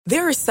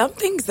There are some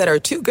things that are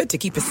too good to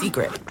keep a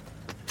secret.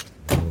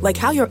 Like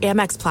how your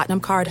Amex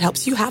Platinum card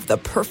helps you have the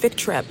perfect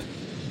trip.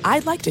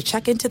 I'd like to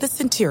check into the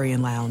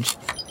Centurion Lounge.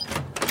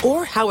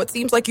 Or how it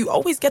seems like you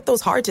always get those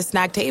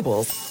hard-to-snag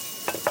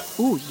tables.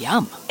 Ooh,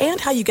 yum.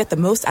 And how you get the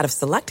most out of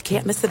select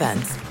can't-miss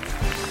events.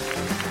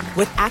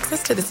 With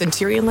access to the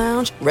Centurion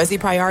Lounge, Resi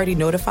Priority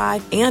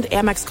Notified, and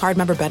Amex card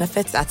member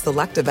benefits at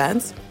select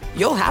events,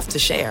 you'll have to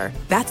share.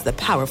 That's the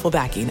powerful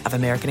backing of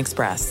American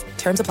Express.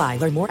 Terms apply.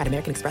 Learn more at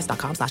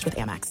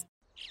americanexpress.com/withAmex.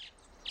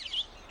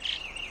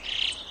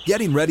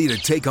 Getting ready to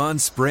take on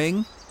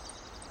spring?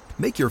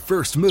 Make your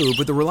first move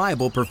with the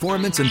reliable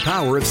performance and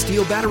power of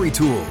Steel battery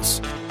tools.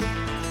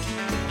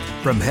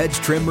 From hedge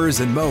trimmers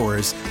and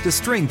mowers to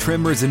string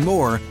trimmers and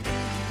more,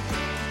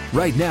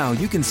 right now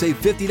you can save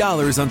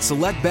 $50 on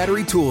select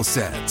battery tool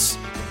sets.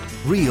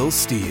 Real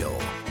Steel.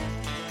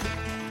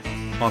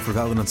 Offer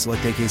valid on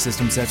select AK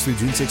system sets through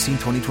June 16,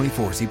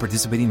 2024. See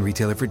participating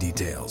retailer for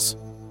details.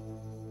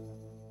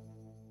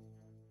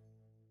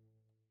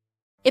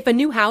 If a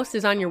new house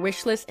is on your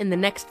wish list in the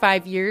next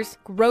 5 years,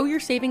 grow your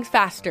savings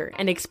faster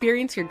and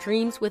experience your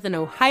dreams with an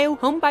Ohio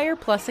Homebuyer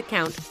Plus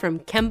account from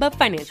Kemba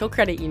Financial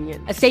Credit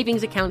Union. A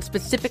savings account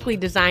specifically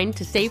designed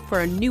to save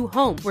for a new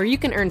home where you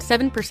can earn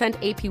 7%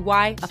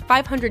 APY, a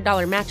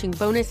 $500 matching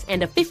bonus,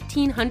 and a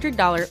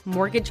 $1,500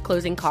 mortgage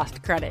closing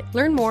cost credit.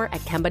 Learn more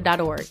at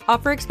Kemba.org.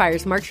 Offer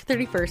expires March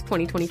 31st,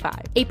 2025.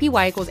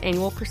 APY equals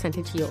annual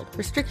percentage yield.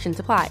 Restrictions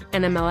apply.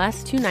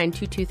 NMLS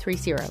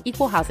 292230.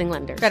 Equal housing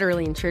lender.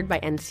 Federally insured by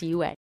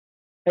NCUA.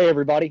 Hey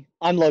everybody,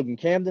 I'm Logan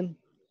Camden.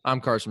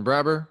 I'm Carson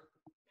Brabber.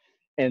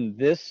 And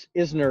this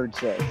is Nerd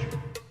Sesh.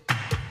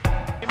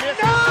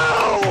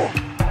 No!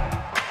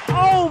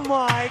 Oh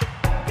my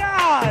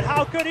God,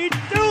 how could he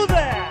do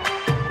that?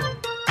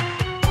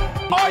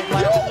 Are you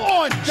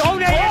on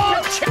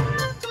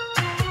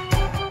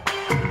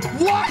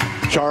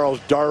what? Charles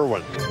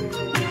Darwin.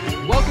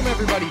 Welcome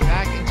everybody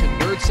back into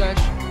Nerd Sesh,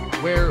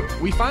 where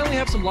we finally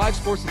have some live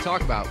sports to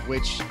talk about,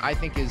 which I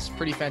think is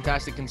pretty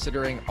fantastic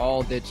considering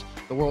all that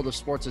the world of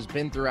sports has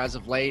been through as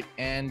of late.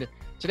 And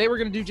today we're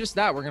going to do just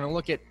that. We're going to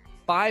look at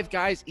 5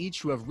 guys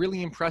each who have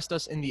really impressed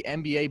us in the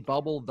NBA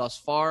bubble thus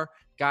far,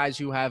 guys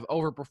who have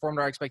overperformed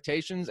our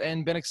expectations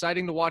and been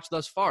exciting to watch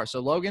thus far. So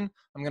Logan,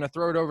 I'm going to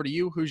throw it over to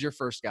you. Who's your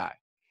first guy?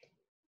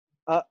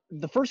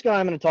 The first guy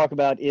I'm going to talk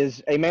about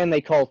is a man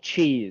they call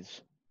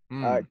Cheese,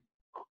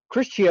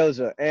 Chris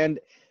Chiozza.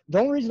 And the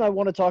only reason I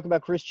want to talk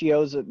about Chris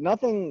Chiozza,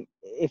 nothing,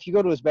 if you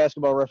go to his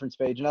basketball reference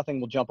page, nothing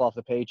will jump off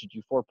the page at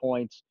you. 4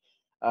 points,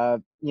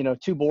 2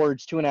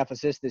 boards, 2.5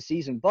 assists this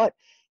season. But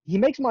he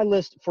makes my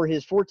list for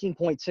his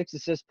 14.6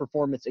 assist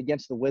performance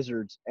against the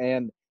Wizards.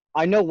 And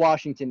I know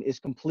Washington is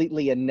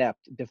completely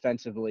inept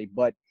defensively,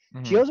 but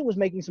Chiozza was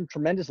making some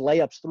tremendous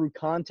layups through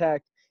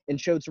contact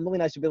and showed some really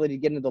nice ability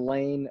to get into the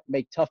lane,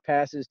 make tough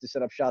passes to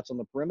set up shots on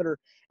the perimeter,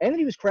 and then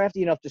he was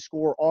crafty enough to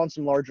score on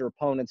some larger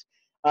opponents.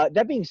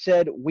 That being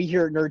said, we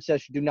here at Nerd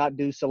Sesh do not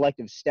do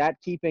selective stat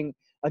keeping.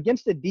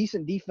 Against a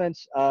decent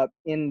defense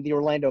in the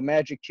Orlando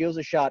Magic,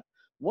 Chiozza shot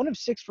 1 of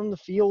 6 from the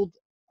field,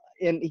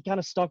 and he kind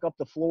of stunk up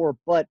the floor.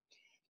 But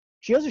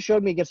Chiozza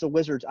showed me against the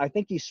Wizards, I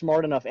think he's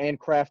smart enough and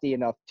crafty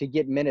enough to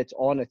get minutes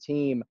on a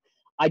team.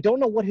 I don't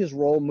know what his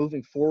role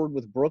moving forward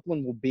with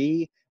Brooklyn will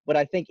be, but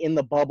I think in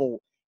the bubble,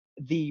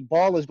 the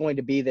ball is going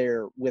to be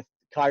there with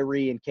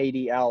Kyrie and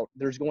KD out.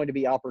 There's going to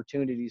be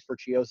opportunities for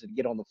Chiozza to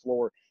get on the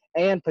floor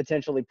and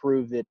potentially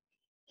prove that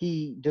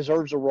he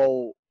deserves a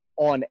role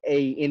on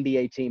a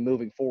NBA team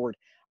moving forward.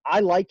 I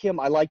like him.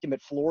 I liked him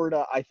at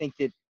Florida. I think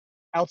that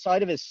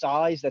outside of his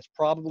size, that's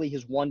probably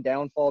his one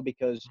downfall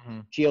because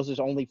Chiozza is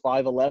only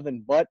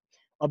 5'11". But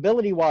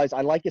ability-wise,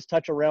 I like his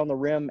touch around the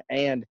rim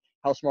and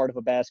how smart of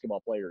a basketball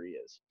player he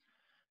is.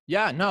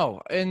 Yeah, no,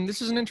 and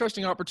this is an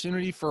interesting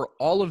opportunity for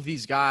all of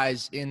these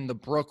guys in the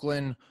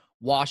Brooklyn,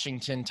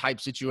 Washington type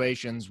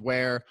situations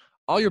where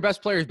all your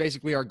best players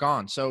basically are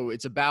gone. So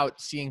it's about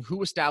seeing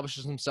who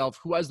establishes himself,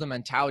 who has the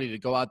mentality to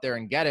go out there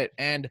and get it.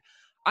 And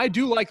I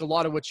do like a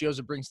lot of what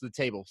Chiozza brings to the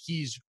table.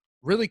 He's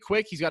really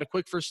quick. He's got a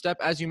quick first step.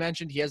 As you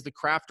mentioned, he has the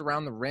craft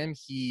around the rim.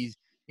 He's,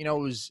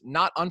 was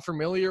not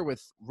unfamiliar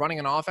with running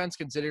an offense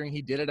considering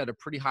he did it at a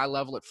pretty high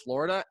level at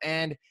Florida.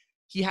 And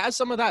he has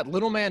some of that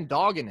little man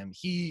dog in him.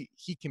 He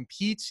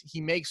competes. He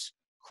makes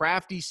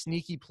crafty,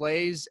 sneaky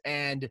plays.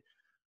 And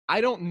I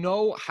don't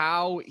know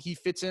how he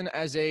fits in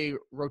as a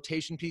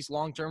rotation piece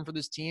long-term for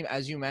this team,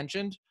 as you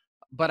mentioned,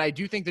 but I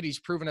do think that he's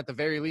proven at the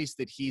very least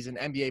that he's an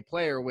NBA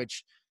player,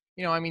 which,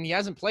 he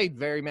hasn't played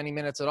very many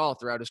minutes at all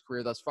throughout his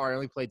career thus far. He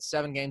only played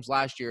 7 games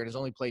last year and has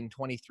only played in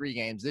 23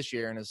 games this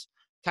year and has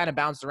kind of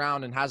bounced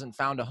around and hasn't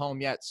found a home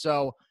yet.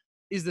 So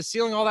is the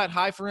ceiling all that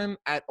high for him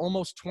at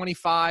almost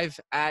 25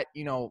 at,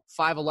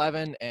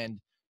 5'11" and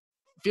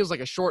feels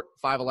like a short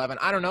 5'11"?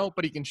 I don't know,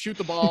 but he can shoot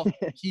the ball.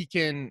 He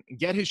can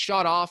get his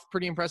shot off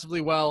pretty impressively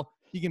well.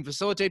 He can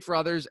facilitate for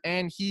others,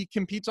 and he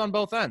competes on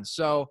both ends.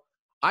 So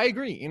I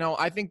agree.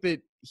 I think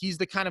that he's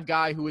the kind of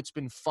guy who it's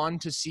been fun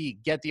to see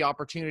get the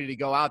opportunity to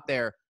go out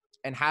there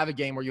and have a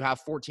game where you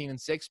have 14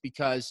 and 6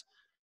 because,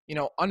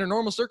 under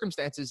normal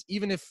circumstances,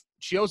 even if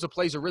Chiozza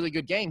plays a really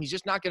good game, he's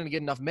just not going to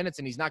get enough minutes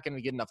and he's not going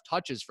to get enough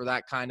touches for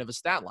that kind of a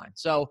stat line.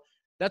 So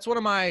that's one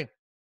of my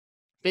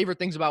favorite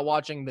things about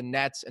watching the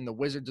Nets and the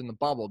Wizards in the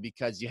bubble,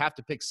 because you have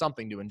to pick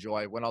something to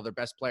enjoy when all their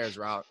best players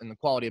are out and the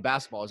quality of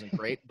basketball isn't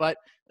great. But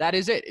that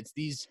is it. It's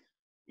these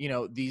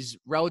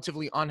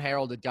relatively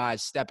unheralded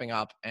guys stepping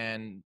up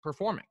and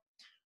performing.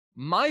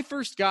 My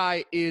first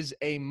guy is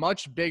a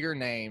much bigger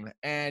name,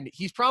 and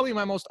he's probably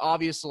my most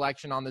obvious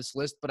selection on this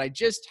list, but I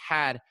just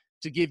had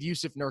to give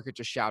Jusuf Nurkic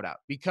a shout out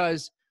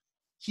because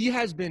he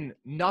has been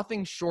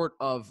nothing short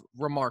of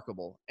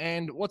remarkable.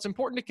 And what's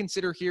important to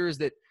consider here is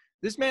that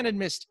this man had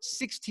missed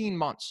 16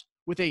 months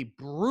with a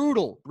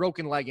brutal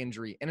broken leg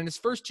injury. And in his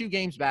first 2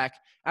 games back,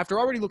 after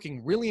already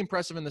looking really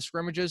impressive in the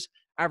scrimmages,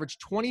 averaged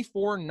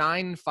 24,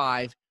 9, and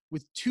 5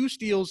 with 2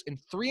 steals and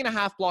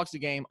 3.5 blocks a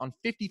game on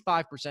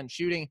 55%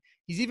 shooting.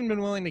 He's even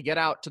been willing to get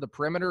out to the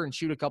perimeter and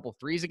shoot a couple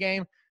threes a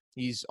game.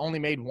 He's only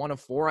made 1 of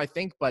 4, I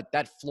think, but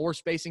that floor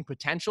spacing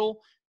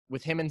potential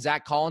with him and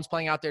Zach Collins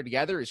playing out there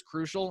together is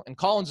crucial. And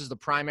Collins is the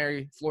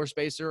primary floor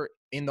spacer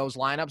in those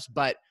lineups,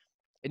 but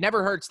it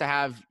never hurts to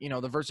have,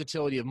 the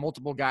versatility of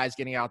multiple guys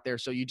getting out there.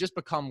 So you just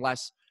become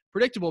less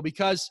predictable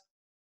because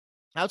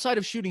outside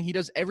of shooting, he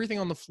does everything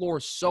on the floor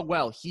so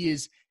well. He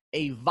is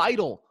a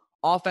vital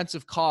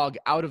offensive cog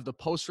out of the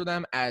post for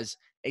them as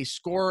a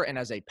scorer and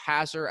as a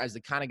passer, as the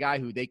kind of guy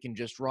who they can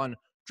just run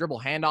dribble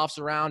handoffs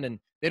around. And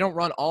they don't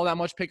run all that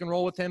much pick and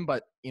roll with him,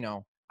 but,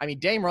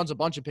 Dame runs a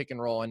bunch of pick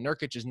and roll, and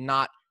Nurkic is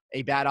not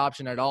a bad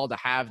option at all to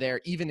have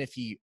there, even if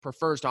he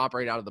prefers to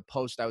operate out of the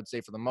post, I would say,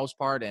 for the most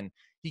part. And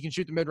he can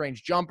shoot the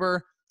mid-range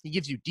jumper. He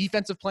gives you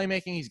defensive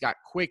playmaking. He's got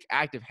quick,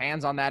 active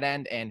hands on that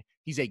end, and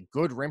he's a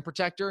good rim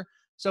protector.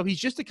 So he's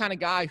just the kind of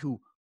guy who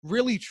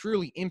really,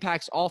 truly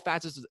impacts all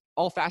facets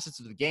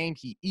of the game.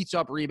 He eats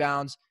up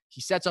rebounds. He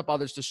sets up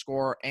others to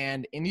score.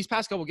 And in these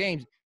past couple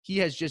games, he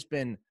has just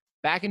been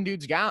backing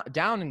dudes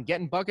down and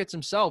getting buckets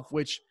himself,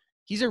 which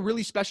he's a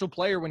really special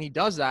player when he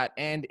does that.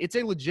 And it's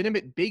a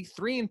legitimate big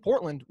 3 in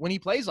Portland when he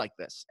plays like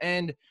this.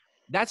 And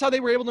that's how they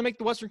were able to make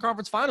the Western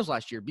Conference Finals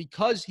last year,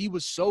 because he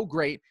was so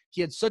great.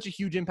 He had such a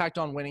huge impact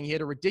on winning. He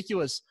had a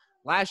ridiculous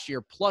last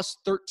year, plus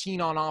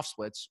 13 on-off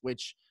splits,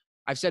 which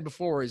I've said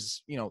before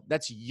is,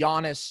 that's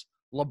Giannis,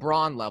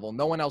 LeBron level.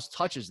 No one else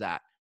touches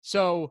that.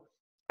 So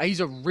he's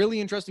a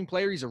really interesting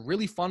player. He's a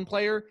really fun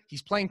player.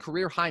 He's playing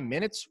career high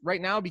minutes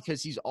right now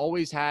because he's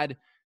always had,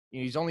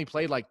 he's only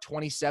played like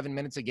 27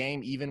 minutes a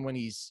game, even when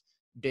he's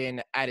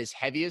been at his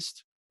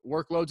heaviest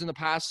workloads in the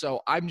past.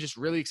 So I'm just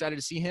really excited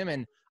to see him.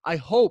 And I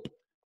hope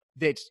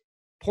that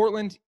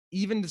Portland,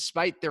 even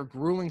despite their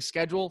grueling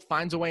schedule,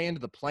 finds a way into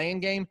the play-in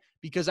game,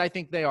 because I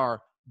think they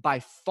are by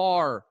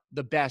far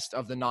the best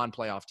of the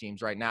non-playoff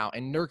teams right now.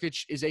 And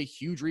Nurkic is a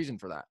huge reason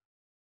for that.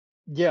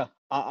 Yeah,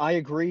 I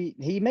agree.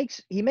 He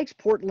makes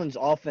Portland's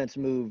offense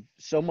move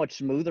so much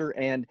smoother,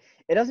 and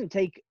it doesn't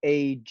take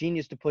a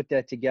genius to put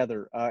that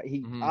together.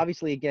 He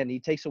obviously, again, he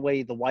takes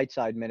away the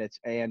Whiteside minutes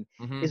and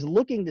is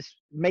looking to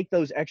make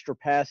those extra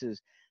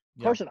passes.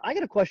 Yeah. Carson, I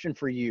got a question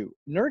for you.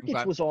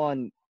 Nurkic was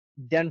on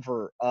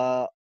Denver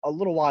a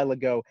little while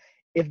ago.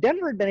 If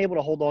Denver had been able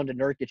to hold on to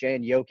Nurkic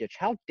and Jokic,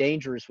 how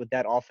dangerous would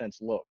that offense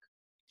look?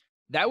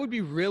 That would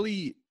be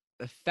really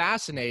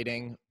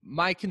fascinating.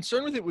 My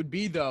concern with it would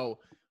be, though,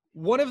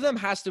 one of them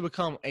has to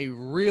become a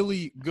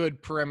really good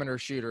perimeter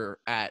shooter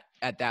at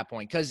that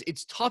point, because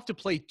it's tough to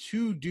play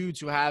 2 dudes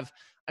who have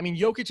 –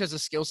 Jokic has a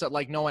skill set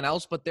like no one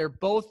else, but they're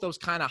both those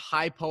kind of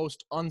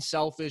high-post,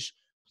 unselfish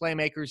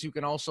playmakers who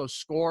can also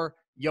score.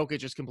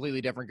 Jokic is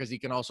completely different because he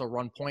can also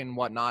run point and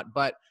whatnot.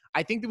 But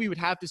I think that we would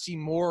have to see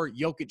more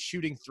Jokic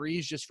shooting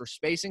threes just for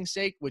spacing's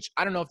sake, which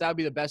I don't know if that would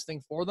be the best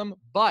thing for them.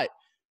 But,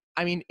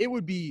 it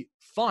would be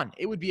fun.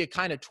 It would be a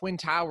kind of Twin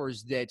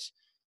Towers that –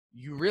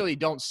 you really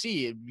don't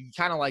see. It'd be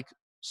kind of like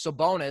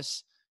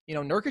Sabonis.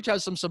 Nurkic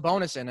has some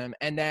Sabonis in him,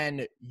 and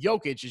then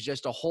Jokic is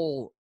just a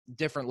whole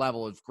different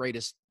level of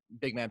greatest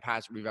big man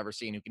passer we've ever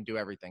seen who can do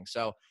everything.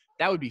 So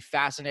that would be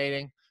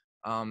fascinating.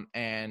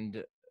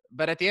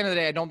 But at the end of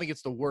the day, I don't think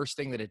it's the worst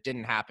thing that it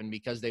didn't happen,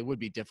 because they would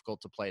be difficult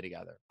to play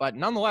together. But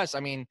nonetheless,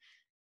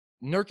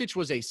 Nurkic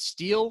was a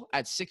steal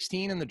at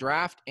 16 in the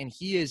draft, and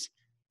he has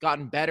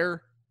gotten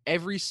better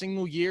every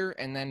single year.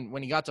 And then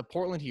when he got to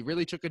Portland, he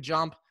really took a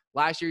jump.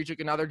 Last year, he took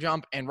another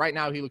jump, and right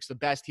now he looks the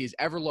best he has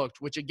ever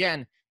looked, which,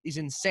 again, is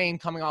insane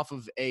coming off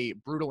of a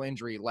brutal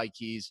injury like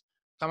he's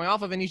coming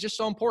off of, and he's just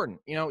so important.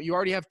 You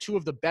already have 2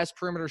 of the best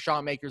perimeter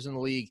shot makers in the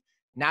league.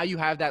 Now you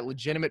have that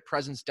legitimate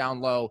presence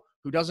down low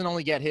who doesn't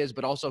only get his,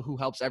 but also who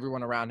helps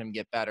everyone around him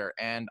get better.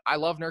 And I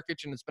love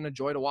Nurkic, and it's been a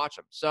joy to watch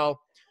him. So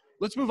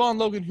let's move on,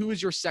 Logan. Who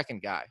is your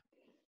second guy?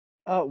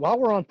 While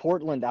we're on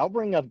Portland, I'll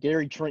bring up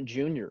Gary Trent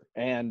Jr.,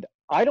 and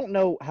I don't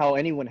know how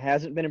anyone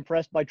hasn't been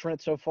impressed by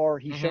Trent so far.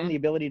 He's shown the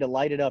ability to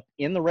light it up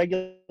in the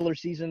regular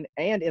season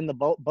and in the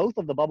both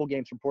of the bubble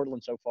games for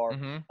Portland so far.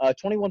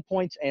 21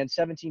 points and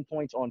 17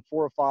 points on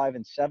 4 of 5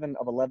 and 7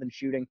 of 11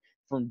 shooting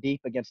from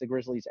deep against the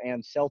Grizzlies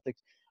and Celtics.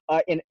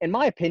 In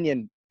my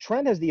opinion,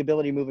 Trent has the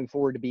ability moving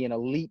forward to be an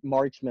elite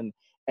marksman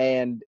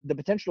and the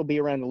potential to be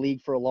around the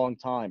league for a long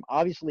time.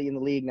 Obviously, in the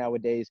league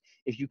nowadays,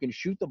 if you can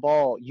shoot the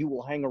ball, you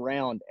will hang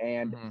around.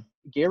 And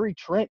Gary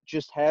Trent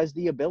just has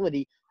the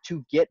ability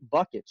to get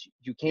buckets.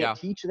 You can't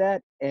teach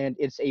that, and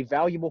it's a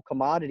valuable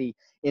commodity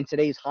in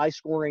today's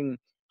high-scoring,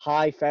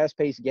 high,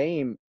 fast-paced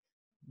game.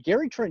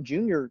 Gary Trent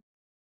Jr.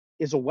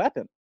 is a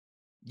weapon.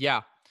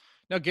 Yeah.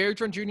 Now, Gary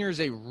Trent Jr.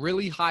 is a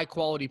really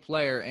high-quality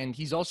player, and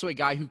he's also a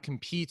guy who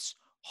competes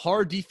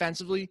hard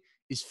defensively,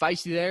 is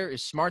feisty there,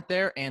 is smart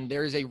there, and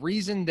there is a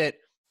reason that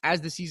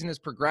as the season has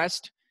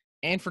progressed,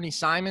 Anthony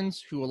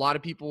Simons, who a lot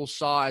of people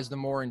saw as the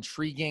more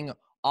intriguing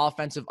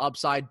offensive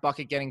upside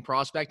bucket-getting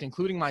prospect,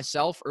 including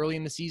myself early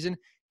in the season,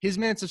 his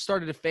minutes have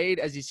started to fade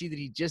as you see that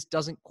he just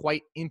doesn't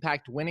quite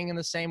impact winning in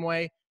the same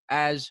way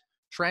as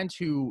Trent,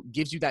 who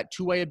gives you that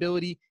two-way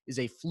ability, is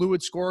a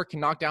fluid scorer, can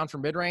knock down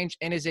from mid-range,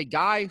 and is a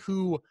guy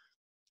who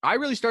I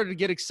really started to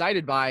get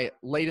excited by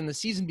late in the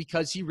season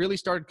because he really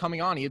started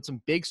coming on. He had some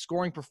big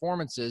scoring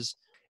performances.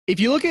 If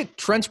you look at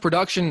Trent's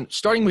production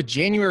starting with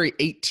January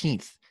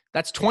 18th,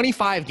 that's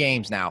 25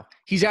 games now.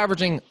 He's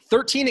averaging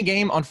 13 a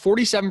game on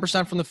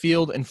 47% from the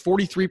field and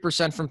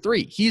 43% from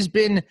three. He's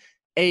been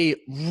a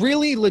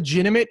really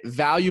legitimate,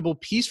 valuable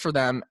piece for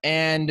them,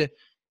 and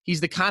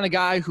he's the kind of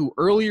guy who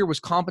earlier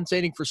was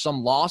compensating for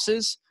some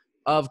losses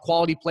of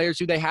quality players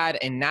who they had,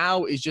 and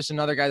now is just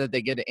another guy that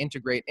they get to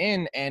integrate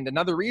in. And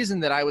another reason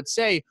that I would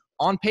say,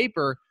 on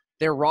paper,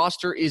 their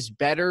roster is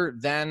better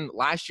than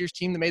last year's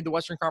team that made the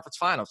Western Conference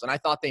Finals. And I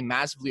thought they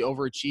massively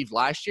overachieved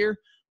last year.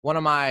 One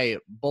of my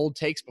bold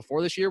takes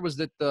before this year was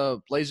that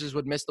the Blazers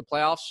would miss the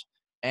playoffs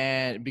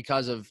and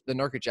because of the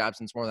Nurkic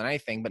absence more than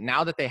anything. But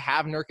now that they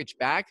have Nurkic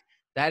back,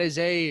 that is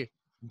a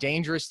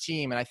dangerous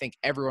team, and I think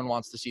everyone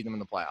wants to see them in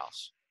the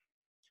playoffs.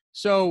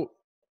 So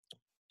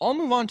I'll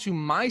move on to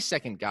my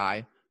second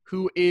guy,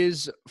 who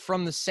is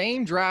from the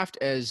same draft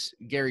as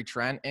Gary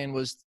Trent and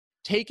was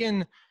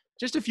taken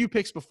just a few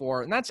picks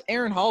before, and that's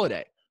Aaron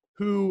Holiday,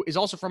 who is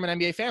also from an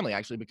NBA family,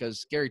 actually,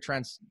 because Gary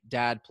Trent's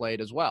dad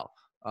played as well.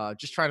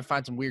 Just trying to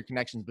find some weird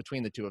connections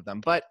between the two of them.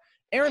 But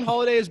Aaron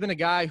Holiday has been a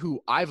guy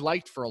who I've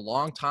liked for a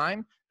long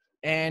time,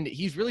 and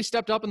he's really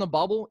stepped up in the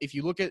bubble. If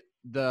you look at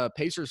the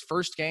Pacers'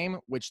 first game,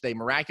 which they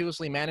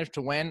miraculously managed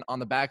to win on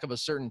the back of a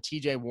certain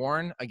TJ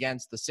Warren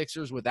against the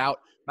Sixers without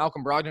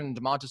Malcolm Brogdon and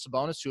Domantas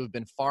Sabonis, who have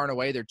been far and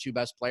away their two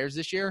best players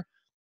this year,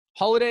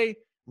 Holiday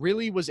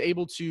really was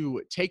able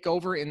to take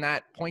over in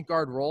that point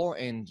guard role,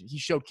 and he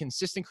showed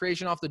consistent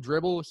creation off the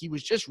dribble. He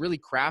was just really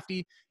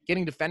crafty,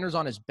 getting defenders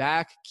on his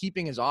back,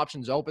 keeping his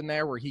options open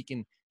there where he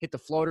can hit the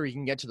floater, he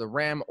can get to the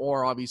rim,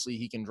 or obviously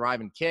he can drive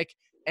and kick.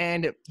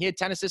 And he had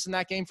 10 assists in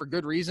that game for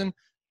good reason.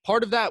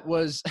 Part of that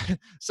was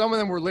some of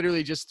them were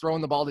literally just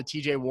throwing the ball to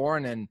TJ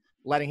Warren and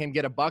letting him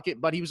get a bucket,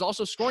 but he was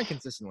also scoring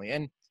consistently.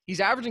 And he's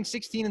averaging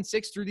 16 and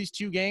 6 through these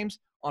two games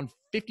on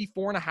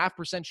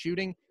 54.5%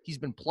 shooting. He's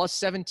been plus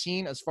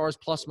 17 as far as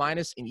plus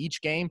minus in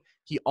each game.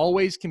 He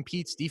always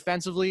competes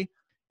defensively.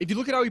 If you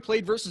look at how he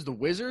played versus the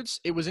Wizards,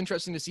 it was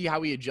interesting to see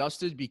how he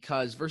adjusted,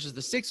 because versus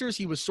the Sixers,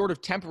 he was sort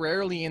of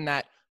temporarily in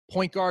that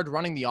point guard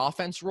running the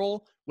offense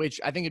role, which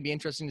I think it'd be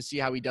interesting to see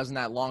how he does in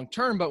that long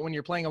term. But when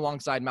you're playing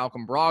alongside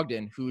Malcolm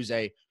Brogdon, who's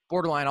a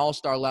borderline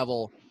all-star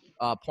level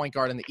point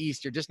guard in the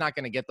East, you're just not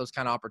going to get those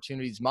kind of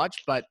opportunities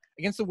much. But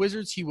against the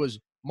Wizards, he was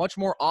much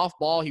more off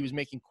ball. He was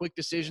making quick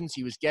decisions.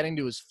 He was getting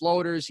to his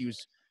floaters. He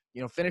was,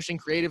 finishing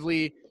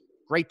creatively.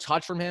 Great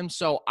touch from him.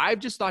 So I've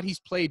just thought he's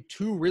played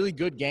two really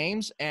good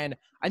games, and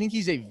I think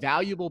he's a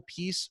valuable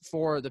piece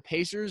for the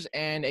Pacers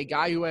and a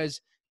guy who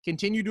has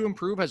continued to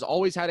improve, has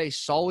always had a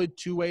solid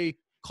two-way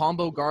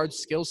combo guard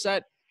skill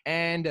set.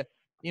 And,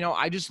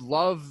 I just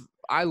love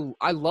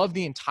I love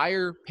the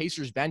entire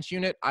Pacers bench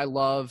unit. I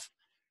love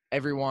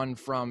everyone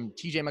from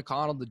TJ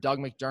McConnell to Doug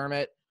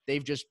McDermott.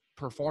 They've just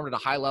performed at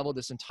a high level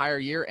this entire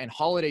year, and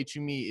Holiday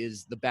to me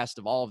is the best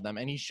of all of them,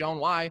 and he's shown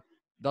why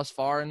thus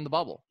far in the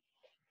bubble.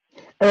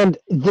 And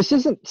this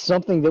isn't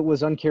something that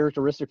was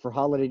uncharacteristic for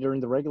Holiday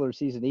during the regular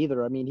season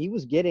either. I mean, he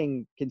was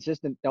getting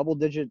consistent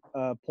double-digit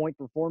point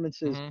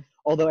performances,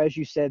 although, as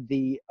you said,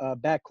 the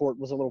backcourt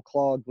was a little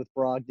clogged with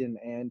Brogdon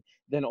and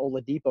then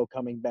Oladipo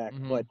coming back.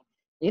 But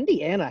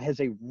Indiana has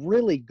a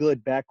really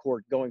good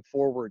backcourt going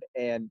forward,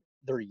 and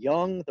they're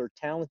young, they're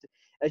talented.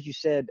 As you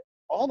said,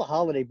 all the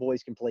Holiday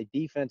boys can play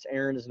defense.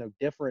 Aaron is no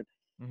different.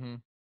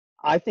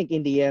 I think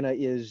Indiana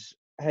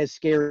has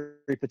scary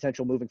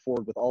potential moving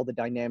forward with all the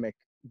dynamic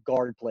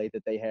guard play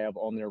that they have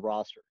on their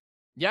roster.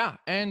 Yeah,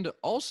 and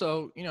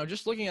also,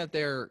 just looking at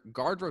their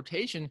guard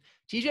rotation,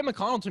 TJ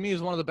McConnell to me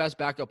is one of the best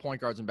backup point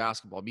guards in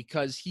basketball,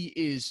 because he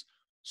is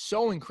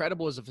so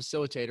incredible as a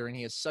facilitator and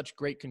he has such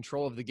great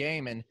control of the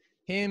game, and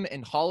him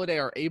and Holiday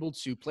are able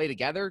to play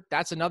together.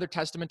 That's another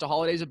testament to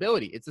Holiday's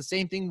ability. It's the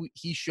same thing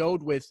he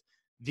showed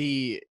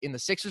in the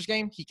Sixers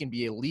game. He can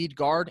be a lead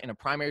guard and a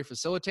primary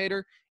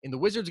facilitator. In the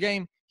Wizards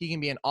game, he can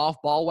be an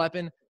off-ball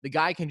weapon. The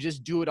guy can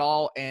just do it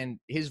all, and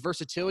his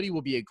versatility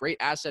will be a great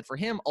asset for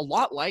him, a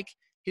lot like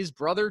his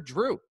brother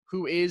Drew,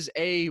 who is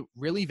a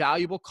really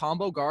valuable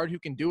combo guard who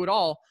can do it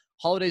all.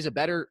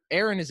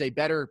 Aaron is a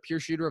better pure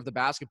shooter of the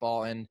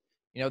basketball, and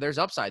there's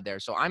upside there.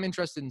 So I'm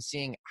interested in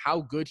seeing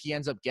how good he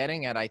ends up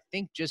getting at, I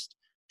think, just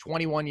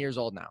 21 years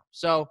old now.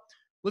 So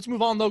let's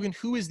move on, Logan.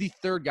 Who is the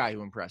third guy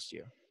who impressed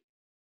you?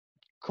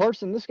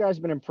 Carson, this guy's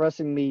been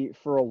impressing me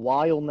for a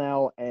while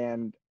now,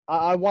 and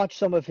I watched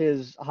some of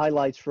his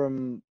highlights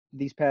from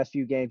these past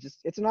few games.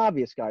 It's an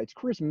obvious guy. It's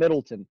Chris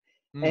Middleton.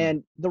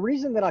 And the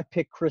reason that I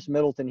picked Chris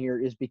Middleton here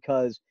is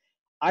because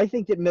I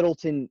think that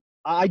Middleton,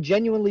 I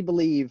genuinely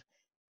believe,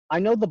 I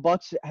know the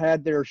Bucks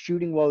had their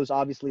shooting woes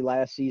obviously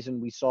last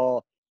season. We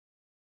saw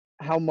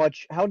how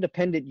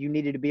dependent you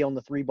needed to be on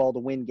the three ball to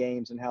win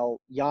games, and how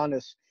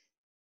Giannis,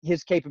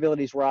 his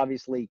capabilities were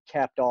obviously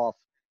capped off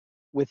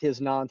with his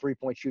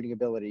non-3-point shooting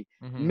ability.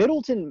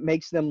 Middleton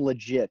makes them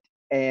legit.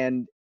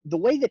 And the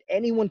way that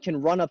anyone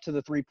can run up to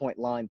the 3-point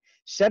line,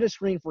 set a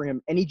screen for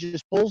him, and he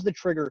just pulls the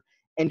trigger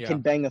and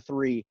can bang a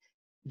three,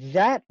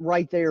 that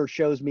right there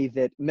shows me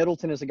that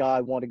Middleton is a guy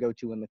I want to go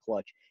to in the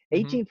clutch.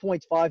 18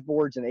 points, 5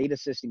 boards, and 8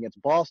 assists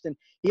against Boston.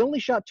 He only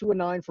shot 2 of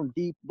 9 from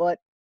deep, but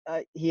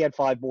he had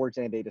 5 boards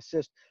and 8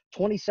 assists.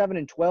 27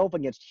 and 12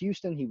 against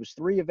Houston. He was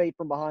 3 of 8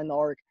 from behind the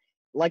arc.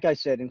 Like I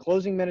said, in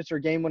closing minutes or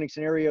game-winning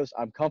scenarios,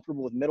 I'm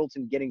comfortable with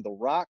Middleton getting the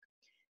rock.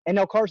 And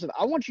now, Carson,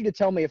 I want you to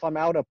tell me if I'm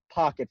out of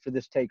pocket for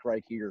this take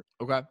right here.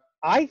 Okay.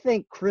 I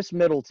think Chris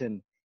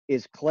Middleton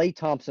is Klay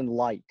Thompson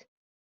light.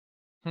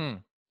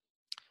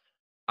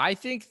 I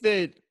think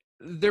that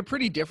they're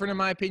pretty different in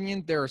my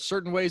opinion. There are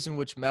certain ways in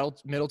which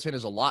Middleton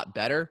is a lot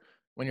better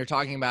when you're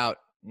talking about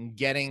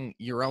getting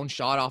your own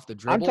shot off the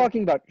dribble. I'm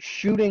talking about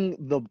shooting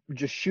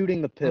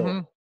the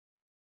pill.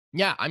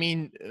 Yeah, I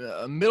mean,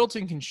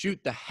 Middleton can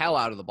shoot the hell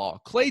out of the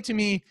ball. Klay, to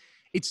me,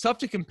 it's tough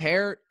to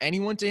compare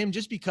anyone to him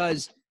just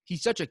because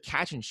he's such a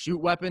catch-and-shoot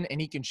weapon,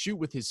 and he can shoot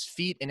with his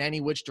feet in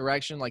any which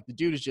direction. Like, the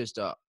dude is just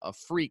a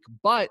freak.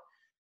 But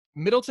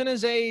Middleton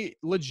is a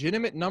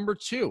legitimate number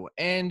 2.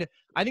 And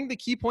I think the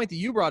key point that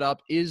you brought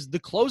up is the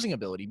closing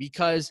ability,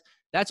 because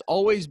that's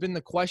always been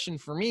the question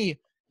for me.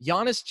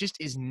 Giannis just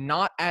is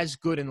not as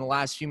good in the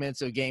last few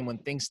minutes of a game when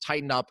things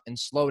tighten up and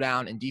slow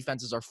down and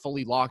defenses are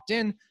fully locked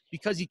in,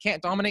 because he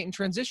can't dominate in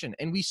transition.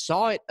 And we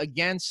saw it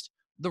against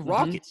the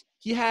Rockets.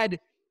 He had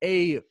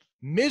a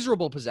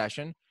miserable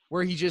possession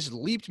where he just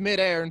leaped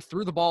midair and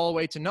threw the ball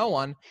away to no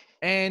one.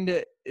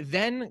 And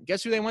then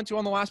guess who they went to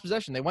on the last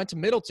possession? They went to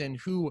Middleton,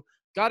 who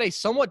got a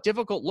somewhat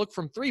difficult look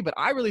from 3, but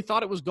I really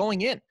thought it was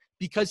going in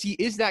because he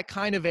is that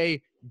kind of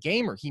a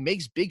gamer. He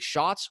makes big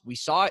shots. We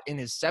saw it in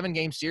his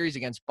 7-game series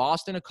against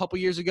Boston a couple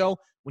years ago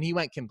when he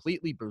went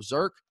completely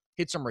berserk,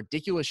 hit some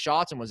ridiculous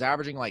shots, and was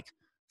averaging like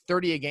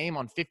 30 a game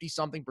on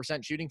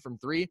 50-something% shooting from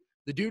 3.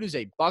 The dude is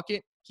a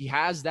bucket. He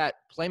has that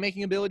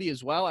playmaking ability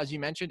as well. As you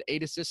mentioned,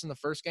 8 assists in the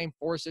first game,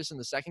 4 assists in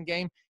the second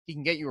game. He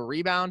can get you a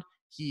rebound.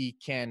 He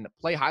can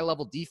play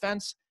high-level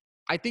defense.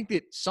 I think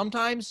that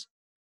sometimes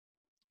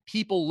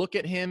people look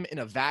at him in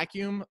a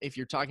vacuum. If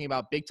you're talking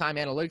about big-time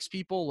analytics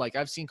people, like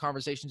I've seen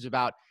conversations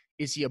about,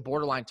 is he a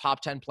borderline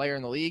top 10 player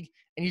in the league?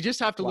 And you just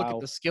have to look at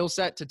the skill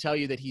set to tell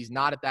you that he's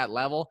not at that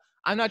level.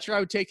 I'm not sure I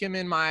would take him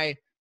in my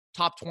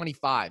top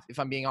 25, if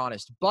I'm being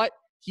honest. But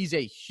he's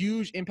a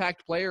huge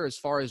impact player as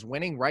far as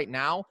winning right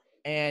now,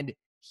 and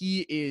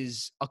he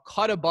is a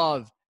cut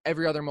above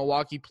every other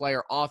Milwaukee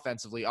player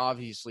offensively.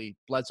 Obviously,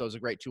 Bledsoe's a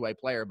great two-way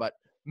player, but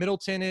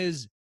Middleton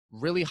is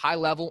really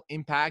high-level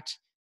impact,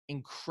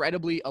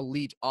 incredibly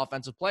elite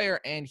offensive player,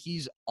 and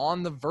he's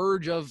on the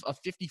verge of a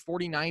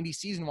 50-40-90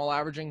 season while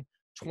averaging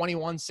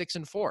 21, 6,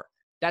 and 4.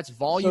 That's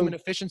volume and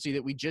efficiency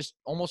that we just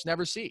almost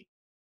never see.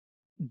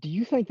 Do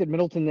you think that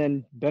Middleton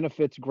then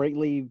benefits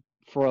greatly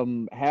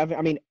from having –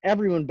 I mean,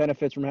 everyone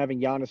benefits from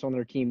having Giannis on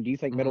their team. Do you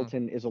think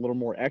Middleton is a little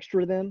more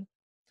extra then?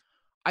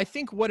 I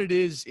think what it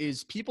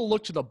is people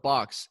look to the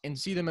Bucks and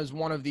see them as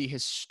one of the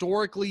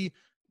historically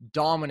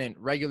dominant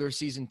regular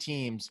season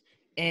teams,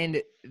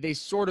 and they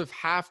sort of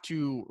have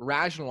to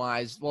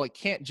rationalize, well, it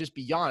can't just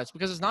be Giannis,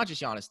 because it's not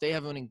just Giannis. They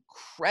have an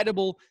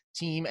incredible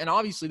team, and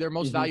obviously their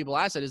most valuable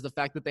asset is the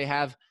fact that they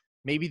have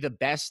maybe the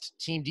best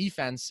team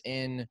defense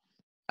in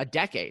a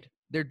decade.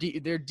 Their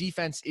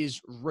defense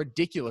is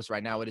ridiculous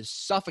right now. It is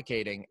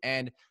suffocating,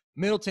 and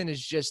Middleton is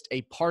just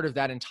a part of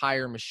that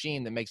entire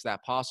machine that makes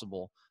that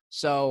possible.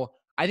 So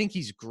I think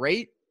he's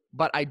great,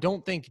 but I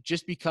don't think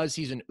just because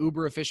he's an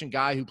uber efficient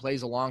guy who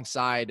plays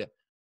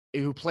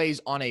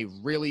on a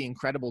really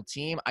incredible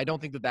team, I don't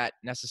think that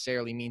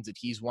necessarily means that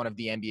he's one of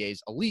the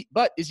NBA's elite.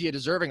 But is he a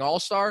deserving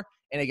all-star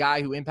and a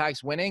guy who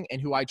impacts winning and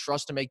who I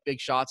trust to make big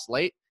shots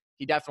late?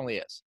 He definitely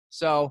is.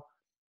 So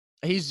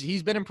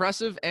he's been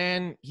impressive,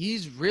 and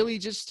he's really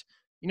just,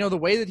 the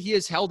way that he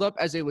has held up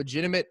as a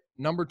legitimate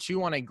number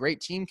 2 on a great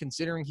team,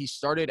 considering he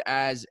started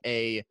as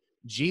a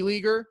G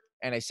Leaguer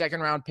and a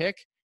second-round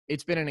pick.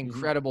 It's been an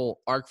incredible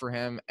arc for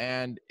him,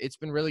 and it's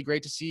been really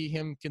great to see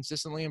him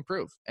consistently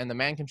improve. And the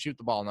man can shoot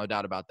the ball, no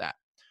doubt about that.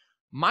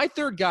 My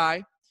third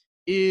guy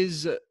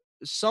is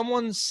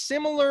someone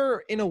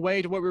similar in a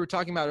way to what we were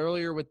talking about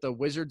earlier with the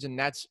Wizards and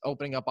Nets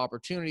opening up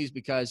opportunities,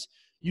 because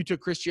you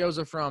took Chris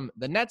Chiozza from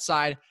the Nets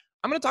side.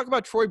 I'm going to talk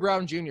about Troy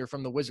Brown Jr.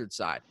 from the Wizards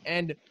side.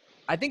 And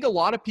I think a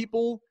lot of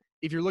people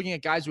if you're looking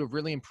at guys who have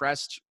really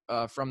impressed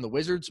from the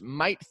Wizards,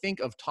 might think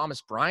of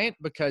Thomas Bryant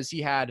because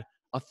he had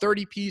a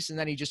 30-piece and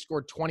then he just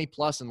scored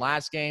 20-plus in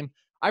last game.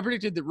 I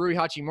predicted that Rui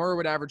Hachimura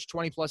would average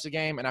 20-plus a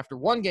game, and after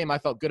one game, I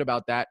felt good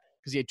about that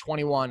because he had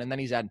 21, and then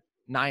he's had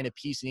 9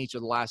 apiece in each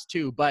of the last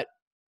 2. But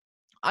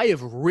I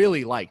have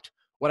really liked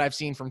what I've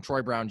seen from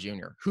Troy Brown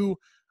Jr., who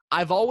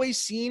I've always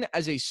seen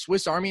as a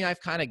Swiss Army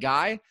knife kind of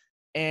guy,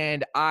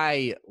 and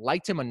I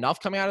liked him enough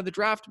coming out of the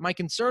draft. My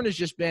concern has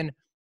just been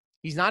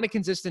he's not a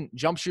consistent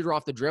jump shooter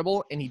off the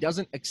dribble, and he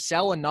doesn't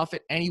excel enough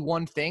at any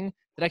one thing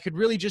that I could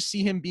really just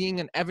see him being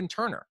an Evan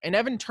Turner. And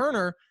Evan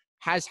Turner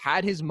has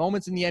had his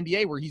moments in the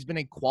NBA where he's been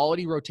a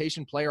quality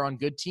rotation player on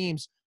good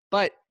teams,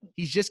 but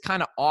he's just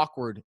kind of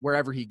awkward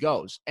wherever he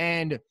goes.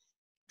 And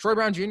Troy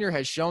Brown Jr.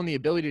 has shown the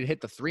ability to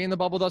hit the 3 in the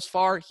bubble thus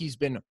far. He's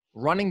been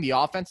running the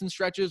offense in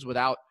stretches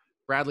without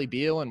Bradley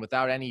Beal and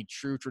without any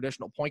true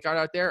traditional point guard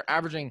out there,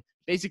 averaging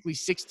basically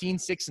 16,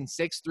 6, and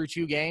 6 through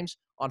 2 games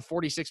on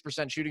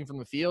 46% shooting from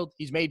the field.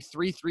 He's made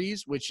 3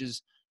 threes, which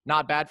is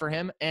not bad for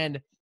him. And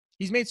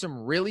he's made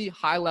some really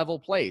high-level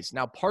plays.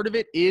 Now, part of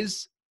it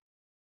is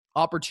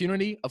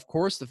opportunity, of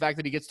course, the fact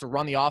that he gets to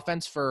run the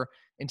offense for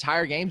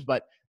entire games,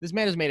 but this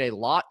man has made a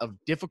lot of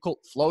difficult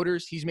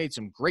floaters. He's made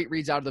some great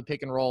reads out of the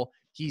pick and roll.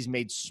 He's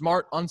made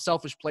smart,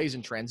 unselfish plays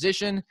in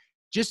transition.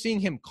 Just seeing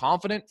him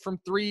confident from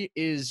 3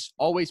 is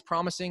always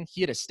promising.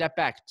 He had a step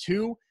back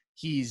 2.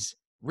 He's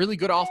really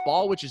good off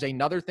ball, which is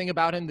another thing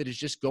about him that is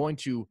just going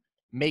to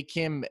make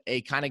him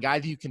a kind of guy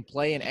that you can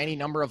play in any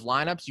number of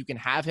lineups. You can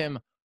have him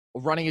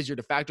running as your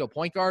de facto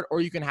point guard, or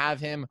you can have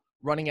him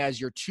running as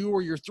your 2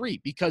 or your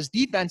 3, because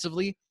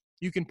defensively,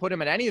 you can put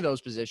him at any of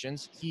those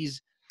positions.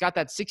 He's got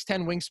that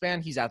 6'10"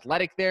 wingspan. He's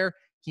athletic there.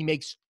 He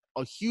makes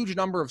a huge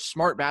number of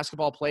smart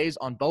basketball plays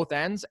on both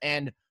ends.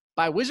 And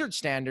by Wizard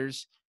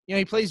standards,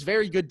 he plays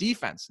very good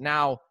defense.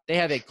 Now, they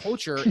have a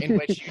culture in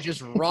which you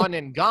just run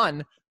and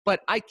gun,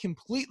 but I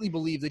completely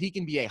believe that he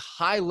can be a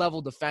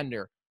high-level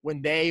defender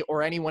when they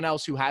or anyone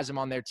else who has him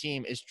on their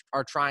team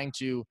are trying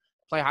to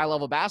play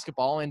high-level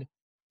basketball. And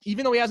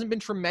even though he hasn't been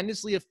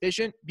tremendously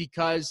efficient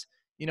because,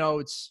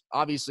 it's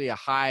obviously a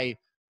high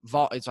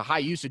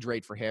usage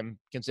rate for him,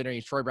 considering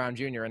he's Troy Brown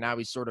Jr., and now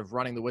he's sort of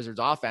running the Wizards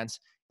offense.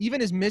 Even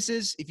his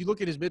misses, if you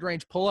look at his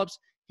mid-range pull-ups,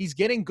 he's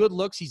getting good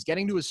looks. He's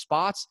getting to his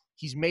spots.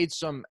 He's made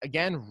some,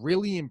 again,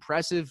 really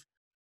impressive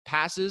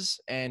passes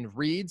and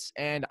reads.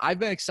 And I've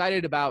been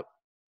excited about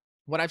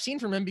what I've seen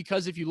from him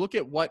because if you look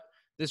at what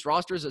this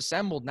roster is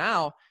assembled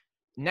now,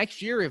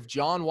 next year, if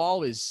John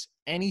Wall is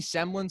any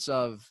semblance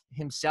of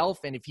himself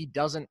and if he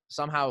doesn't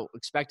somehow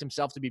expect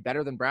himself to be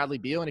better than Bradley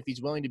Beal, and if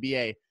he's willing to be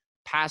a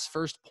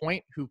pass-first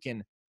point who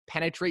can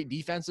penetrate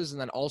defenses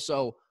and then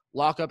also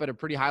lock up at a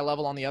pretty high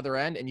level on the other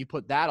end, and you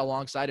put that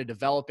alongside a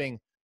developing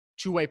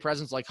two-way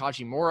presence like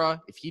Hachimura,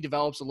 if he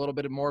develops a little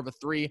bit more of a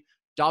 3,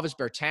 Davis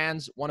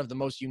Bertans, one of the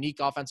most unique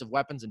offensive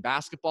weapons in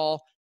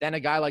basketball, then a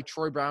guy like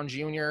Troy Brown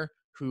Jr.,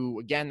 who,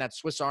 again, that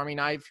Swiss Army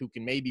knife, who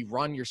can maybe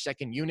run your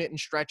second unit in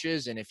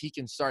stretches, and if he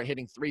can start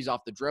hitting 3s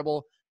off the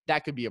dribble,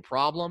 that could be a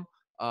problem.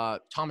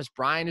 Thomas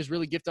Bryant is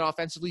really gifted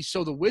offensively.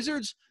 So the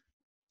Wizards,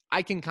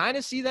 I can kind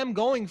of see them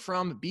going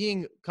from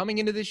coming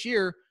into this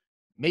year,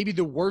 maybe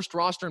the worst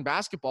roster in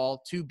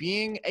basketball, to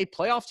being a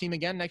playoff team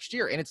again next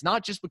year. And it's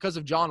not just because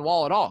of John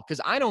Wall at all,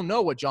 because I don't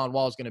know what John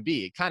Wall is going to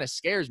be. It kind of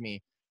scares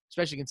me,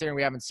 especially considering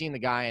we haven't seen the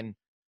guy in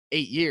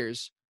 8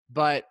 years.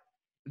 But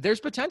there's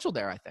potential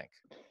there, I think.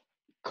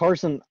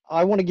 Carson,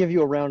 I want to give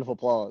you a round of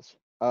applause.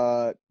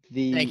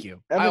 Thank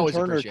you. I always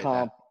appreciate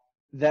that.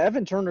 The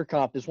Evan Turner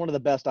comp is one of the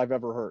best I've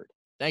ever heard.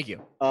 Thank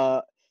you.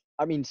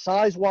 I mean,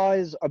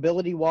 size-wise,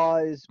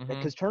 ability-wise,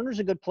 because Turner's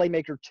a good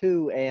playmaker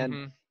too,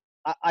 and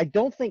I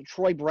don't think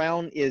Troy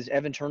Brown is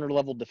Evan Turner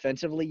level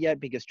defensively yet,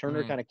 because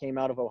Turner kind of came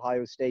out of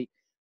Ohio State,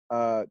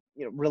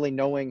 really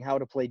knowing how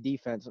to play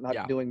defense and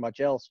not doing much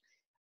else.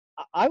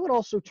 I would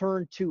also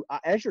turn to,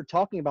 as you're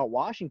talking about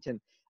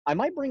Washington, I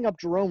might bring up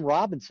Jerome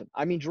Robinson.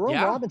 I mean,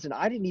 Robinson,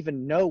 I didn't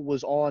even know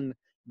was on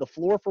the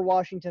floor for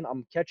Washington.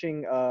 I'm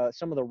catching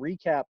some of the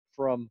recap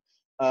from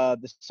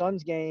the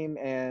Suns game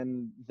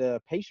and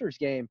the Pacers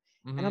game,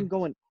 and I'm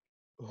going,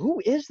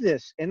 who is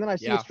this? And then I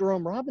see it's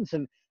Jerome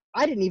Robinson.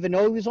 I didn't even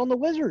know he was on the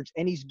Wizards,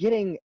 and he's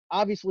getting,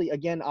 obviously,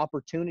 again,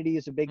 opportunity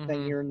is a big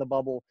thing here in the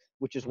bubble,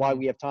 which is why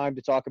we have time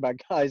to talk about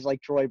guys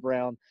like Troy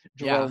Brown,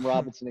 Jerome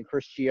Robinson, and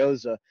Chris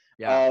Chiozza.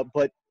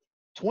 But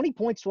 20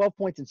 points, 12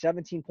 points, and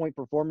 17-point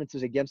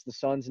performances against the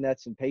Suns,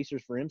 Nets, and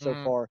Pacers for him so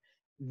far.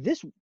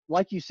 This,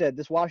 like you said,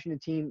 this Washington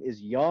team is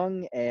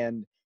young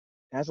and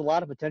has a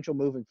lot of potential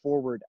moving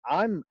forward.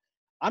 I'm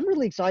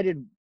really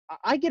excited.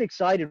 I get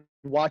excited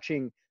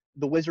watching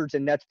the Wizards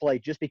and Nets play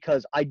just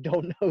because I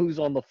don't know who's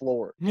on the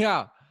floor.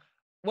 Yeah.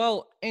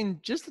 Well,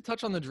 and just to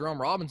touch on the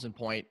Jerome Robinson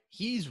point,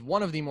 he's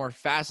one of the more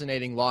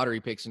fascinating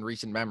lottery picks in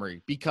recent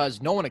memory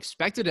because no one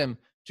expected him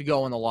to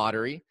go in the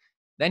lottery.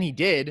 Then he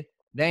did.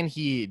 Then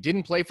he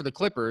didn't play for the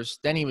Clippers.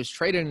 Then he was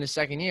traded in his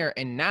second year.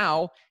 And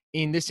now,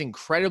 in this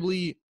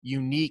incredibly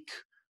unique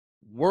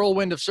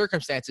whirlwind of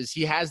circumstances,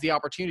 he has the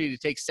opportunity to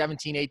take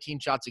 17, 18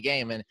 shots a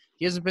game. And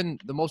he hasn't been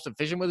the most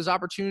efficient with his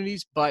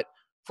opportunities, but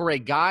for a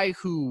guy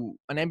who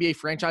an NBA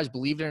franchise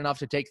believed in enough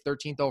to take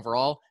 13th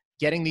overall,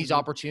 getting these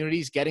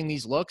opportunities, getting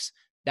these looks,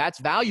 that's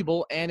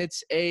valuable. And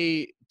it's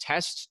a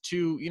test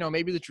to,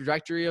 maybe the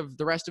trajectory of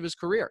the rest of his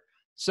career.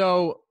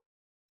 So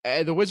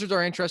the Wizards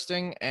are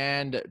interesting.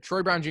 And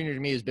Troy Brown Jr. to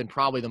me has been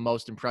probably the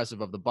most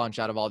impressive of the bunch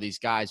out of all these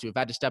guys who have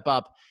had to step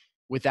up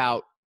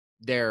without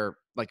their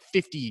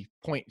 50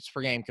 points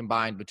per game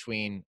combined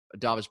between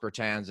Davis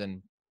Bertans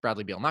and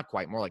Bradley Beal. Not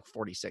quite, more like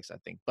 46, I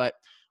think. But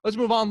let's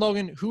move on,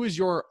 Logan. Who is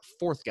your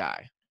fourth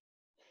guy?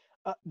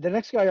 The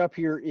next guy up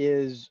here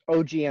is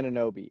OG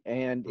Anunoby,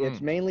 and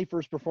it's mainly for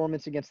his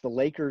performance against the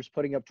Lakers,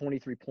 putting up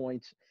 23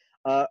 points.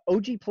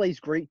 OG plays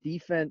great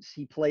defense.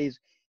 He plays.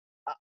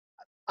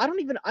 I don't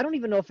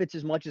even know if it's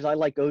as much as I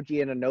like OG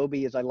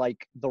Anunoby as I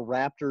like the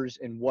Raptors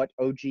and what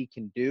OG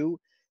can do,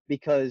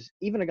 because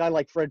even a guy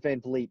like Fred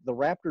VanVleet, the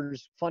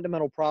Raptors'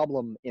 fundamental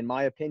problem, in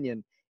my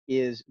opinion,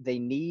 is they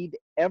need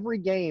every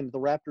game. The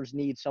Raptors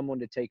need someone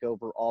to take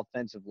over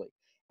offensively,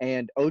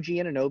 and OG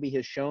Anunoby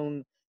has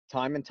shown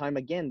time and time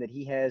again that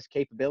he has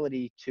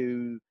capability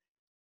to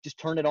just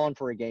turn it on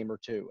for a game or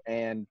two.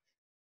 And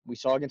we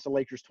saw against the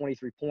Lakers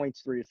 23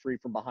 points, 3 of 3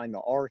 from behind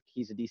the arc.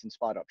 He's a decent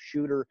spot up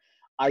shooter.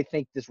 I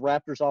think this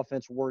Raptors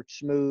offense works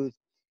smooth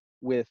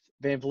with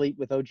VanVleet,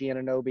 with OG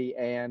Anunoby,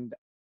 and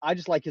I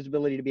just like his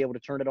ability to be able to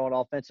turn it on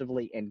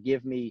offensively and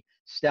give me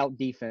stout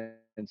defense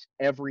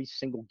every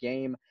single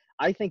game.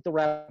 I think the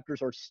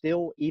Raptors are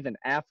still, even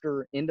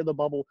after into the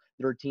bubble,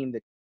 they're a team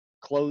that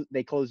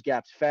close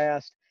gaps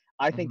fast.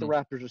 I think the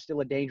Raptors are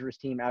still a dangerous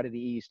team out of the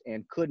East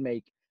and could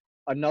make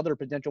another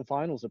potential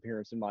finals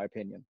appearance, in my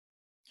opinion.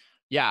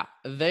 Yeah,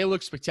 they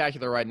look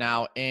spectacular right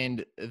now.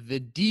 And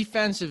the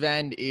defensive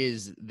end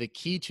is the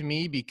key to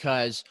me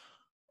because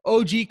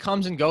OG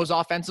comes and goes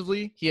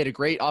offensively. He had a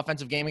great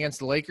offensive game against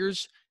the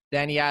Lakers.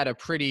 Then he had a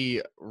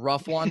pretty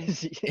rough one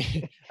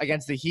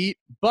against the Heat.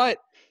 But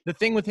the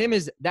thing with him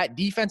is that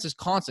defense is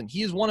constant.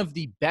 He is one of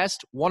the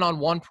best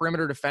one-on-one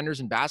perimeter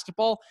defenders in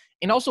basketball,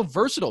 and also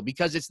versatile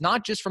because it's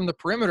not just from the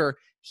perimeter.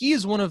 He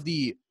is one of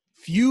the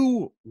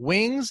few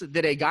wings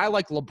that a guy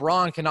like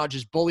LeBron cannot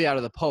just bully out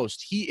of the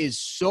post. He is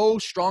so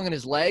strong in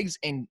his legs,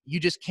 and you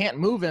just can't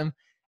move him.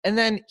 And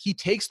then he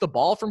takes the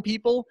ball from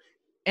people.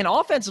 And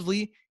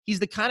offensively, he's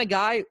the kind of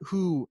guy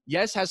who,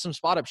 yes, has some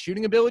spot-up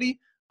shooting ability,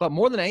 but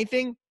more than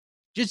anything,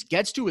 just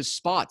gets to his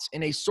spots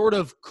in a sort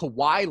of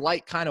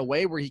Kawhi-like kind of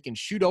way where he can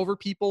shoot over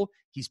people.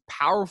 He's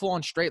powerful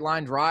on straight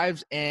line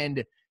drives.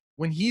 And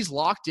when he's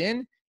locked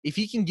in, if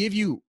he can give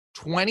you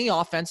 20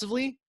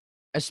 offensively,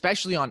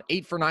 especially on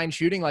 8 for 9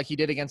 shooting like he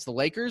did against the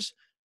Lakers,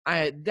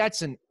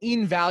 that's an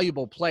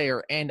invaluable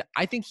player. And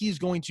I think he's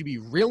going to be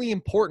really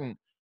important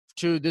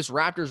to this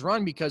Raptors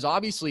run because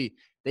obviously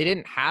they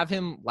didn't have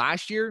him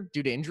last year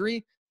due to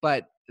injury,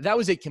 but that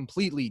was a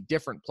completely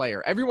different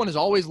player. Everyone has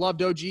always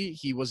loved OG.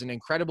 He was an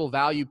incredible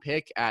value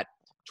pick at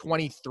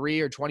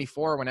 23 or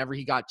 24 whenever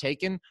he got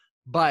taken.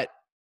 But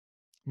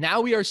now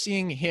we are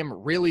seeing him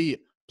really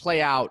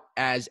play out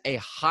as a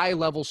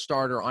high-level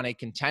starter on a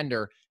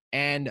contender,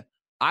 and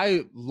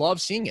I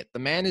love seeing it. The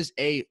man is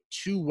a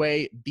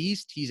two-way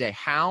beast. He's a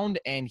hound,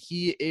 and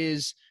he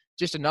is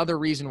just another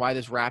reason why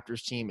this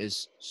Raptors team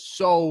is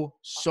so,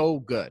 so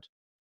good.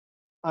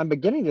 I'm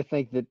beginning to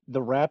think that the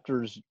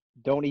Raptors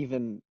don't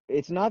even –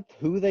 it's not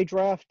who they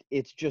draft.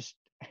 It's just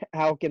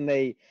how can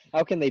they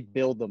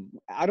build them.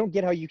 I don't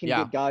get how you can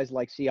get guys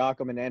like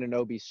Siakam and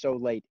Anunoby so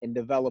late and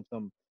develop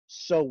them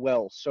so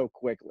well so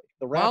quickly.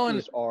 The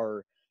Raptors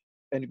are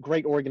a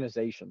great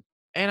organization.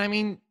 And, I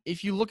mean,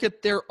 if you look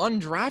at their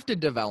undrafted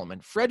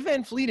development, Fred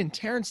VanVleet and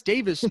Terrence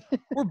Davis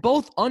were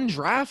both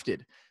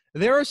undrafted.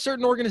 There are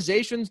certain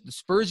organizations, the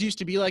Spurs used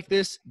to be like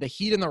this, the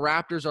Heat and the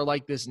Raptors are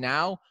like this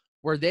now,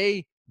 where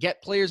they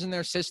get players in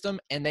their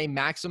system and they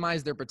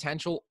maximize their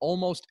potential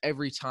almost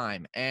every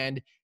time. And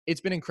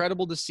it's been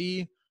incredible to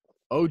see.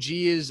 OG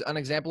is an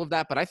example of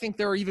that, but I think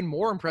there are even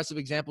more impressive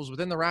examples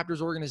within the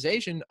Raptors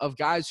organization of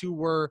guys who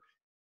were,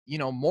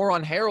 more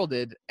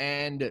unheralded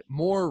and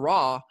more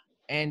raw,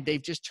 and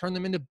they've just turned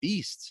them into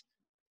beasts.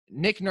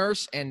 Nick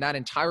Nurse and that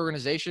entire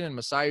organization and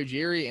Masai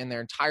Ujiri and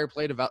their entire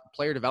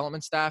player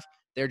development staff,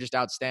 they're just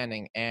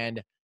outstanding.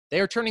 And they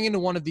are turning into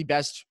one of the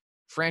best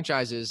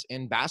franchises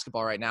in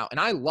basketball right now. And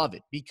I love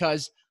it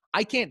because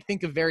I can't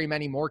think of very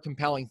many more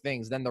compelling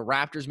things than the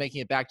Raptors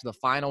making it back to the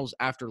finals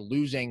after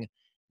losing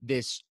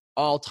this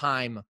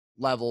all-time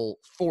level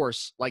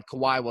force like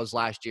Kawhi was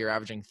last year,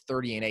 averaging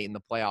 30 and 8 in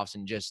the playoffs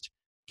and just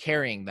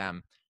carrying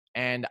them.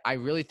 And I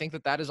really think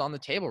that is on the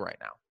table right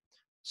now.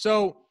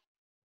 So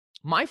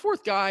my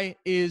fourth guy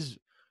is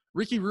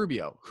Ricky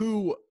Rubio,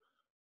 who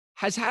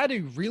has had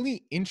a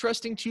really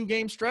interesting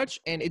 2-game stretch,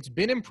 and it's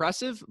been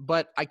impressive,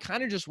 but I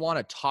kind of just want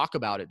to talk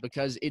about it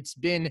because it's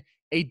been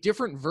a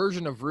different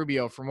version of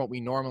Rubio from what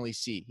we normally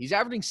see. He's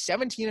averaging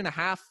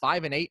 17.5,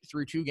 5 and 8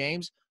 through 2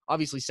 games.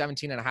 Obviously,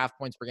 17.5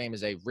 points per game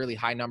is a really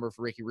high number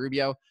for Ricky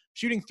Rubio,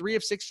 shooting 3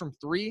 of 6 from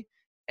 3.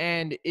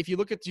 And if you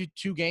look at the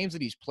 2 games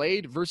that he's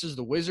played versus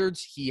the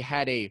Wizards, he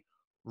had a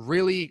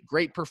really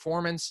great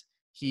performance.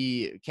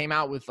 He came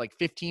out with like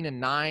 15 and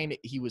 9.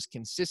 He was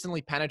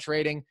consistently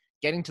penetrating.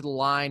 getting to the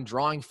line,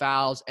 drawing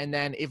fouls, and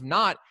then if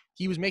not,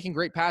 he was making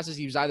great passes.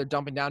 He was either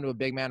dumping down to a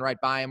big man right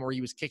by him or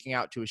he was kicking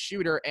out to a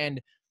shooter. And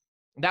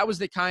that was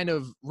the kind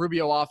of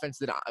Rubio offense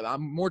that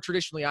I'm more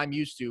traditionally I'm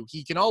used to.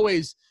 He can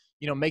always,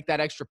 make that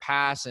extra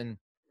pass and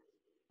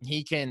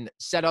he can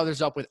set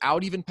others up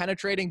without even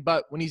penetrating.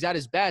 But when he's at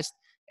his best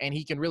and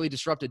he can really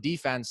disrupt a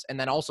defense and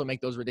then also make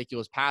those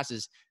ridiculous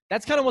passes,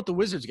 that's kind of what the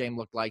Wizards game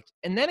looked like.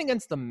 And then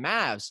against the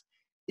Mavs,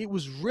 it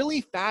was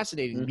really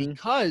fascinating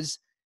because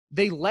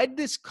they led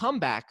this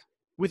comeback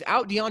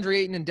without DeAndre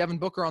Ayton and Devin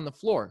Booker on the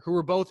floor, who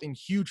were both in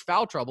huge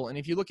foul trouble. And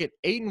if you look at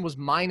Ayton was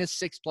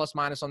 -6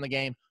 plus-minus on the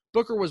game,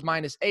 Booker was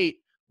 -8,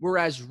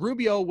 whereas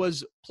Rubio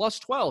was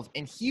 +12.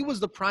 And he was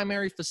the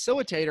primary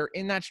facilitator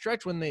in that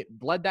stretch when they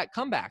led that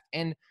comeback.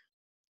 And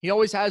he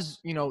always has,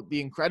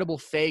 the incredible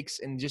fakes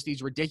and just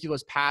these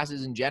ridiculous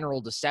passes and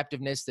general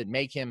deceptiveness that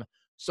make him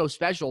so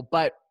special.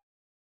 But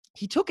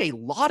he took a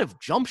lot of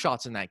jump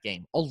shots in that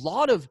game, a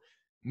lot of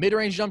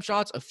mid-range jump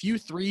shots, a few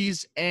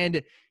threes,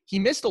 and he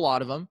missed a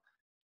lot of them.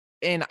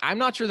 And I'm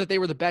not sure that they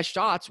were the best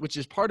shots, which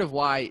is part of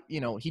why,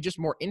 he just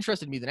more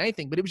interested me than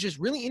anything. But it was just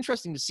really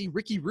interesting to see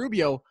Ricky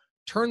Rubio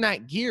turn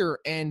that gear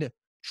and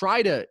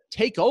try to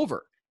take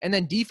over. And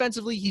then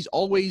defensively, he's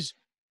always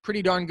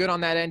pretty darn good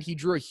on that end. He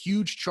drew a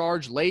huge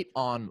charge late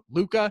on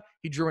Luka.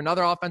 He drew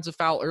another offensive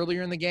foul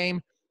earlier in the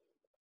game.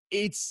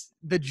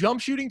 The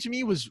jump shooting to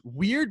me was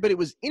weird, but it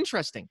was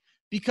interesting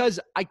because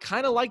I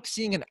kind of liked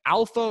seeing an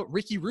alpha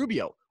Ricky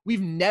Rubio.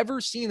 We've never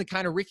seen the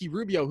kind of Ricky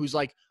Rubio who's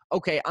like,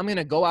 okay, I'm going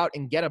to go out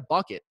and get a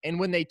bucket. And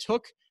when they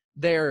took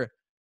their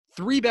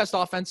 3 best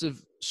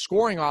offensive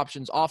scoring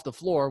options off the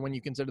floor, when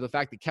you consider the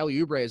fact that Kelly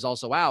Oubre is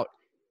also out,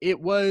 he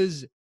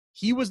was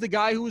the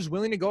guy who was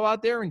willing to go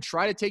out there and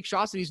try to take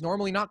shots that he's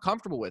normally not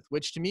comfortable with,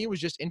 which to me was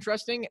just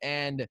interesting.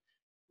 And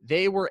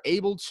they were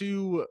able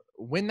to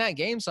win that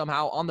game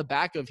somehow on the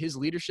back of his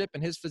leadership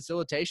and his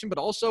facilitation, but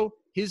also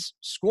his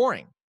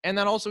scoring and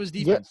then also his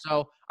defense. Yep.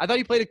 So I thought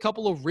he played a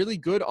couple of really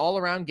good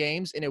all-around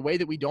games in a way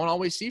that we don't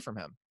always see from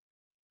him.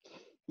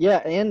 Yeah,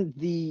 and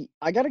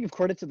I got to give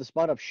credit to the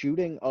spot-up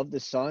shooting of the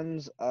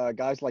Suns.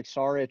 Guys like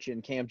Saric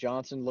and Cam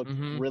Johnson looked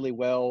really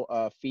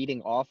well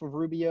feeding off of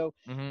Rubio.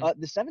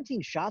 The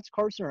 17 shots,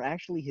 Carson, are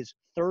actually his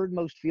 3rd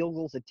most field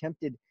goals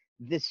attempted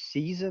this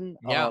season.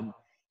 Yeah.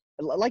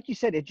 Like you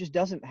said, it just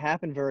doesn't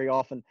happen very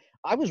often.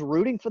 I was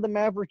rooting for the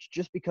Mavericks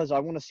just because I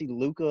want to see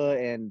Luka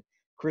and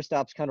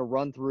Kristaps kind of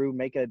run through,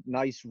 make a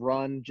nice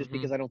run, just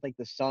because I don't think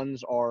the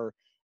Suns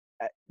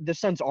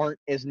aren't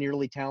as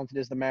nearly talented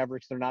as the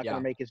Mavericks. They're not going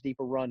to make as deep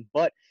a run.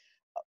 But,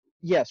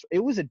 yes, it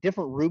was a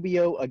different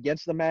Rubio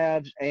against the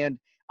Mavs, and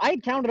I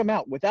had counted them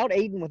out. Without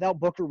Ayton, without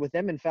Booker, with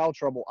them in foul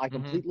trouble, I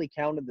completely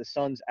counted the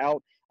Suns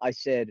out. I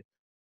said,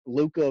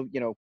 Luka,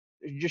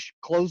 just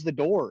close the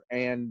door,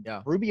 and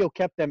Rubio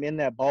kept them in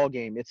that ball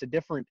game. It's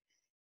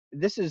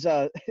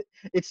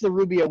it's the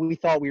Rubio we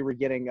thought we were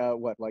getting,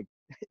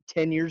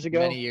 10 years ago?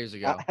 Many years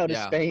ago. Out of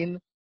Spain.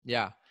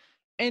 Yeah.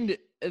 And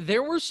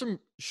there were some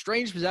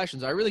strange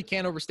possessions. I really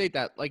can't overstate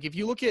that. Like, if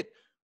you look at,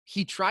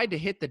 he tried to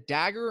hit the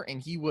dagger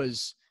and he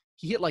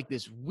hit like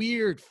this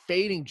weird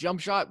fading jump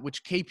shot,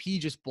 which KP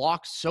just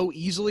blocked so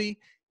easily.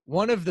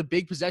 One of the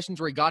big possessions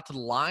where he got to the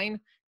line,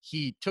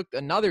 he took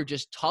another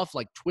just tough,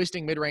 like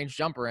twisting mid-range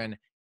jumper, and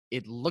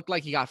it looked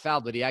like he got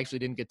fouled, but he actually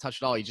didn't get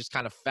touched at all. He just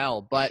kind of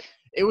fell. But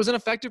it was an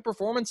effective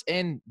performance,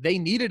 and they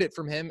needed it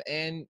from him,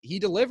 and he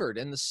delivered.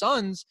 And the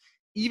Suns,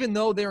 even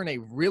though they're in a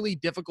really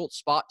difficult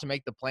spot to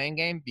make the play-in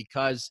game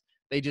because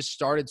they just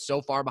started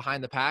so far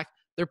behind the pack,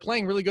 they're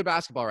playing really good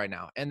basketball right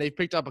now. And they've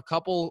picked up a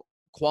couple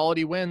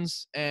quality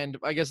wins, and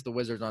I guess the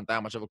Wizards aren't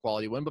that much of a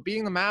quality win, but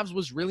beating the Mavs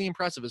was really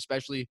impressive,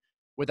 especially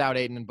without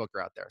Ayton and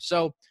Booker out there.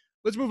 So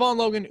let's move on,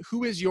 Logan.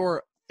 Who is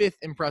your 5th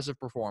impressive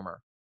performer?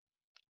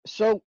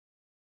 So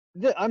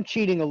I'm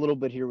cheating a little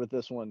bit here with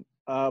this one,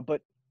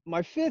 but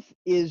my 5th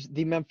is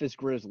the Memphis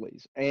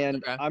Grizzlies.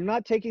 And I'm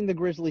not taking the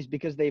Grizzlies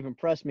because they've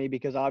impressed me,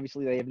 because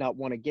obviously they have not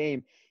won a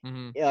game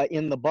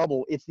in the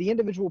bubble. It's the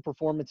individual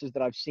performances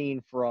that I've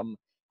seen from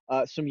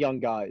some young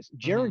guys.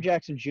 Jaren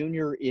Jackson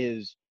Jr.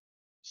 is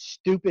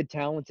stupid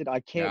talented. I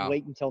can't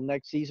wait until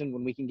next season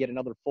when we can get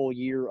another full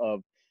year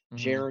of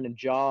Jaren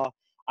and Ja.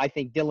 I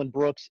think Dillon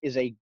Brooks is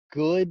a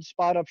good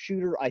spot-up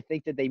shooter. I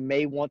think that they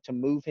may want to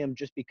move him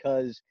just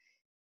because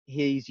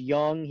he's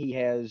young. He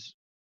has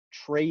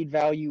trade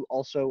value.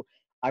 Also,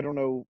 I don't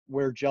know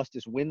where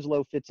Justice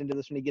Winslow fits into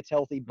this when he gets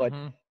healthy, but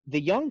the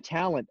young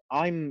talent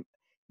in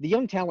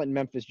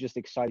Memphis just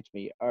excites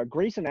me.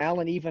 Grayson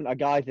Allen, even a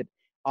guy that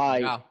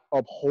I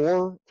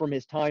abhor from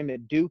his time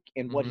at Duke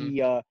and what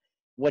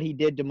he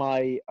did to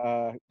my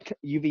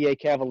UVA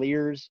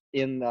Cavaliers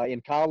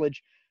in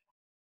college.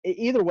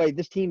 Either way,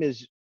 this team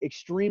is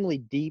extremely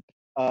deep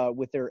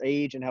with their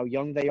age and how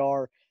young they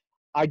are.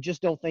 I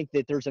just don't think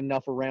that there's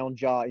enough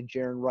around Ja and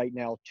Jaren right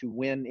now to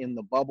win in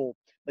the bubble.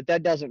 But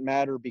that doesn't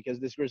matter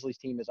because this Grizzlies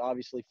team is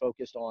obviously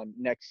focused on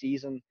next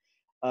season.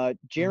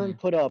 Jaren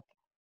put up,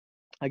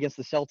 against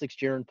the Celtics,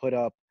 Jaren put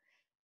up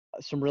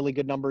some really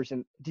good numbers.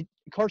 And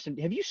Carson,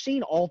 have you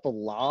seen all the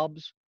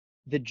lobs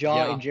that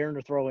Ja and Jaren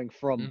are throwing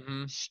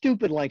from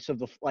stupid lengths of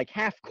the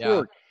half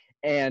court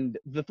and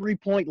the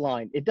 3-point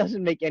line. It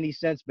doesn't make any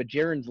sense, but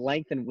Jaren's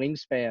length and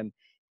wingspan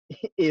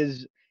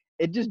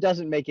it just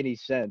doesn't make any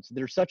sense.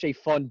 They're such a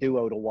fun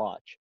duo to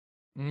watch.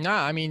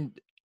 Nah, I mean,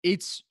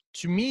 it's,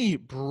 to me,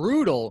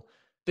 brutal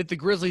that the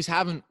Grizzlies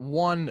haven't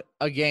won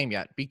a game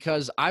yet,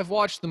 because I've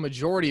watched the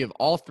majority of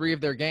all 3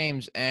 of their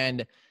games,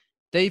 and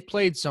they've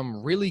played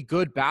some really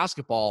good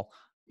basketball.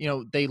 You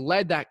know, they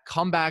led that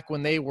comeback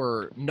when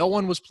no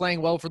one was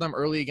playing well for them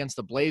early against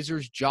the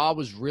Blazers. Ja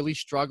was really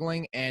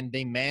struggling, and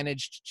they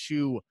managed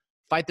to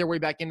fight their way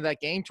back into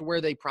that game to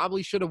where they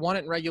probably should have won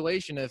it in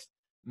regulation if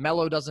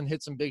Melo doesn't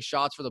hit some big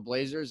shots for the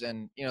Blazers.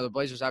 And, you know, the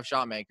Blazers have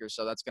shot makers,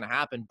 so that's going to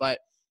happen. But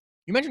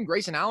you mentioned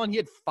Grayson Allen. He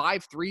had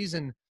 5 threes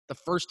in the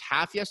first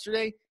half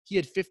yesterday. He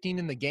had 15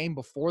 in the game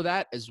before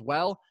that as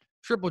well.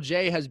 Triple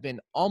J has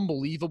been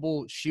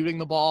unbelievable shooting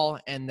the ball.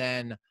 And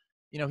then,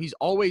 you know, he's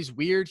always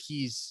weird.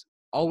 He's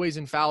always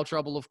in foul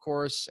trouble, of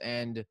course.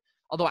 And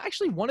although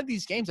actually one of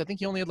these games, I think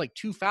he only had like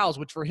 2 fouls,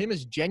 which for him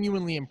is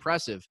genuinely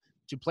impressive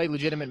to play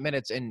legitimate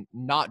minutes and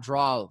not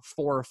draw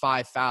 4 or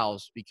 5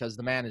 fouls, because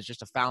the man is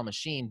just a foul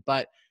machine.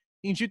 But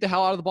he can shoot the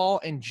hell out of the ball.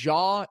 And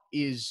Ja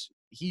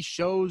he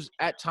shows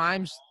at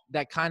times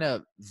that kind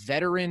of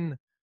veteran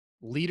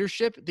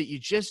leadership that you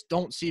just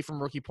don't see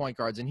from rookie point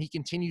guards. And he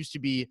continues to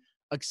be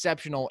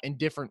exceptional and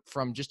different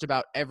from just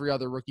about every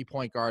other rookie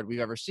point guard we've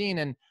ever seen.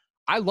 And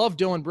I love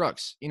Dillon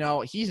Brooks. You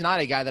know, he's not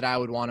a guy that I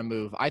would want to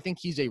move. I think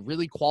he's a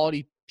really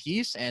quality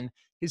piece, and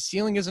his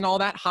ceiling isn't all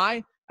that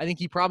high. I think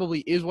he probably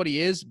is what he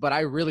is, but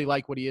I really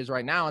like what he is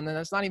right now. And then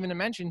that's not even to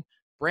mention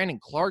Brandon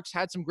Clark's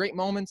had some great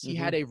moments. He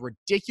had a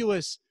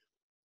ridiculous,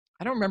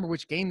 I don't remember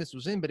which game this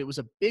was in, but it was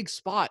a big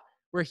spot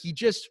where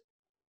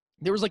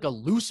there was like a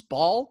loose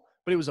ball,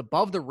 but it was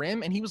above the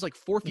rim, and he was like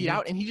 4 feet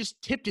out, and he just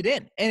tipped it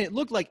in. And it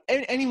looked like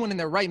anyone in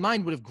their right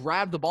mind would have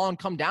grabbed the ball and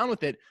come down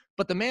with it.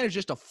 But the man is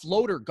just a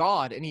floater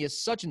god, and he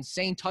has such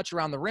insane touch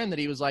around the rim that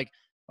he was like,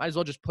 might as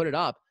well just put it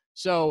up.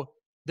 So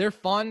they're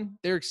fun,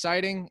 they're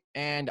exciting,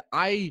 and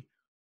I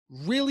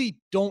really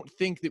don't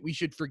think that we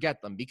should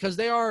forget them, because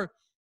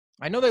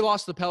I know they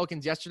lost to the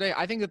Pelicans yesterday.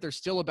 I think that they're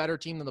still a better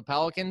team than the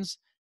Pelicans,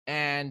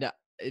 and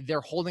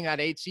they're holding that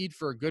 8 seed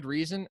for a good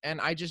reason. And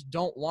I just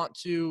don't want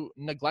to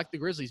neglect the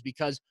Grizzlies,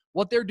 because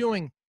what they're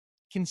doing,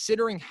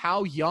 considering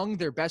how young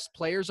their best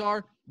players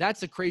are,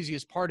 that's the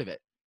craziest part of it.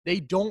 They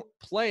don't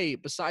play,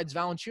 besides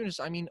Valanciunas,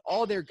 I mean,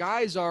 all their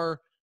guys are,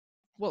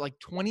 like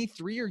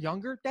 23 or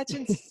younger? That's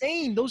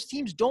insane. Those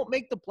teams don't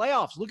make the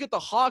playoffs. Look at the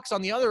Hawks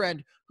on the other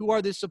end, who are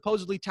this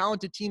supposedly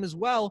talented team as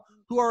well,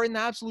 who are in the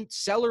absolute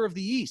cellar of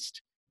the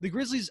East. The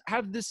Grizzlies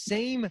have the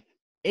same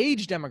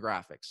age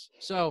demographics.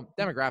 So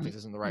demographics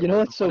isn't the right word. You know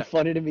what's so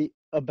funny to me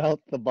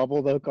about the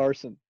bubble, though,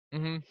 Carson?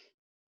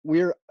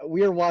 We are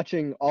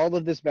watching all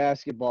of this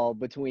basketball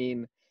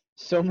between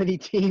so many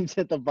teams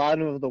at the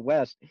bottom of the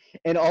West,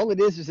 and all it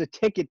is a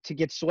ticket to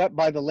get swept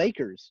by the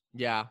Lakers.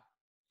 Yeah.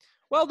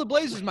 Well, the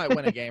Blazers might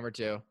win a game or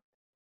two.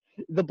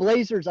 The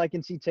Blazers, I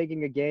can see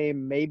taking a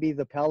game. Maybe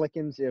the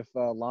Pelicans, if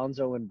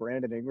Lonzo and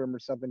Brandon Ingram or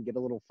something get a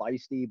little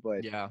feisty.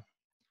 But yeah,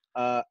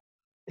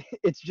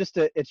 it's just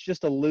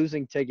a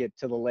losing ticket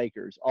to the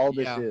Lakers. All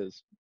this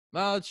is.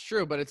 Well, it's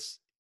true, but it's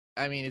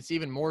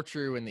even more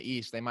true in the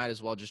East. They might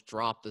as well just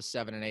drop the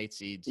 7 and 8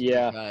 seeds.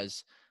 Yeah.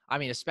 Because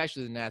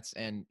especially the Nets,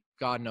 and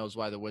God knows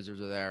why the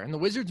Wizards are there, and the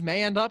Wizards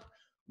may end up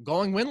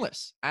going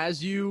winless,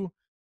 as you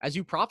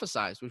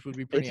prophesized, which would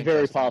be pretty interesting.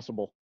 Very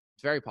possible.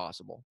 It's very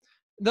possible.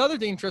 The other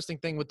interesting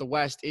thing with the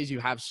West is you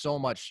have so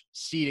much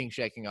seeding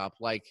shaking up.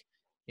 Like,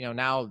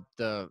 now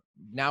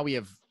we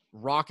have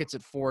Rockets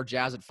at 4,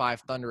 Jazz at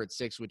 5, Thunder at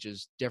 6, which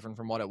is different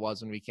from what it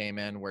was when we came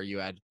in, where you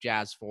had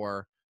Jazz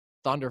 4,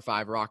 Thunder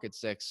 5, Rockets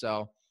 6.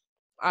 So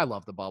I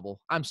love the bubble.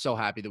 I'm so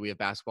happy that we have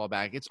basketball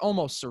back. It's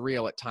almost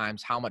surreal at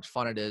times how much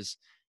fun it is.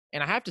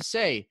 And I have to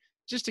say,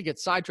 just to get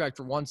sidetracked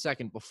for 1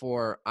 second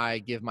before I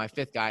give my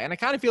 5th guy, and I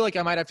kind of feel like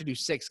I might have to do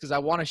 6 because I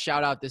want to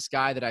shout out this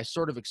guy that I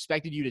sort of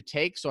expected you to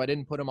take, so I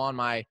didn't put him on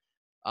my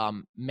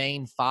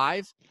main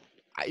 5.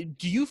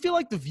 Do you feel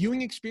like the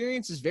viewing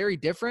experience is very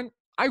different?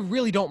 I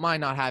really don't mind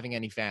not having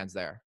any fans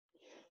there.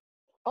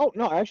 Oh,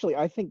 no, actually,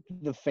 I think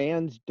the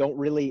fans don't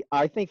really –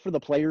 I think for the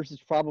players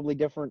it's probably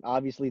different.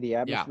 Obviously, the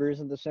atmosphere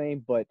isn't the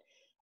same, but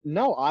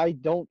no, I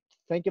don't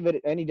think of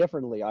it any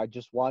differently. I'm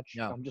just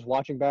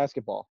watching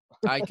basketball.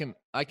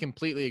 I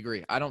completely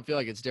agree. I don't feel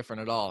like it's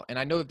different at all. And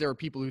I know that there are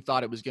people who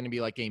thought it was going to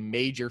be like a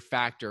major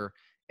factor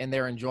in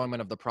their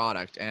enjoyment of the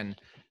product, and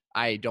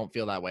I don't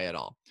feel that way at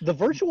all. The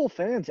virtual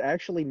fans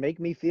actually make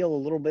me feel a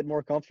little bit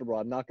more comfortable.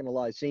 I'm not going to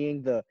lie.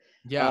 Seeing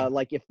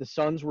like if the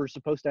Suns were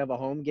supposed to have a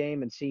home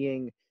game and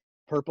seeing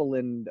purple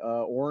and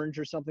orange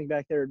or something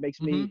back there, it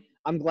makes me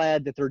 – I'm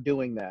glad that they're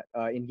doing that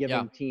in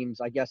giving teams,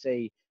 I guess,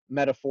 a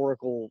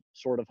metaphorical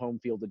sort of home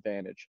field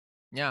advantage.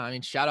 Yeah,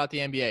 shout out the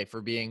NBA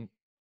for being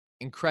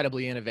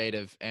incredibly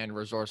innovative and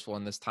resourceful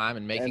in this time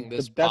and making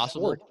this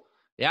possible. Sport.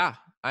 Yeah,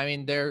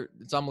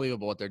 it's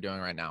unbelievable what they're doing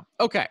right now.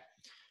 Okay,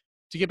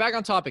 to get back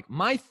on topic,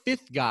 my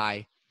 5th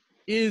guy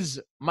is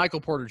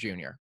Michael Porter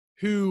Jr.,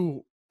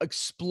 who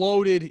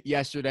exploded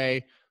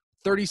yesterday.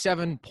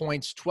 37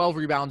 points, 12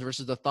 rebounds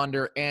versus the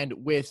Thunder. And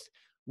with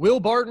Will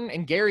Barton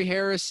and Gary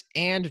Harris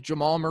and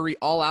Jamal Murray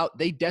all out,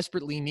 they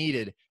desperately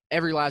needed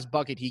every last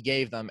bucket he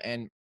gave them.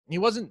 And he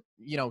wasn't,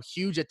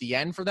 huge at the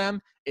end for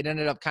them. It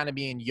ended up kind of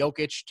being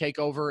Jokic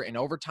takeover in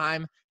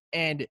overtime.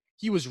 And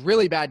he was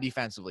really bad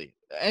defensively.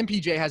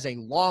 MPJ has a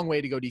long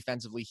way to go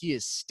defensively. He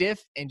is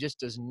stiff and just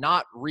does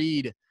not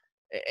read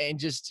and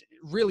just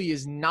really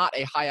is not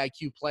a high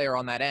IQ player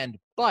on that end.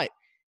 But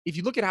if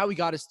you look at how he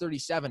got his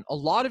 37, a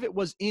lot of it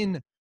was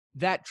in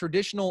that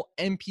traditional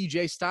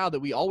MPJ style that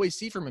we always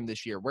see from him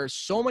this year, where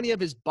so many of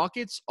his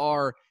buckets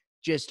are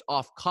just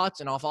off cuts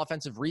and off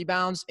offensive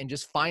rebounds and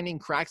just finding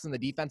cracks in the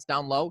defense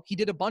down low. He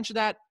did a bunch of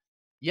that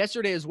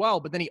yesterday as well,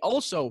 but then he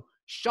also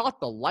shot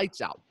the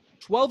lights out.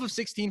 12 of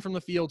 16 from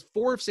the field,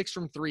 4 of 6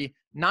 from 3,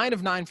 9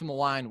 of 9 from the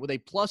line with a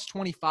plus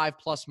 25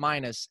 plus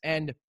minus.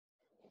 And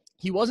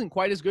he wasn't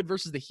quite as good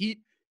versus the Heat,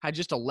 had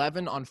just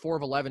 11 on 4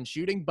 of 11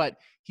 shooting, but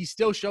he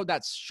still showed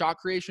that shot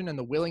creation and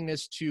the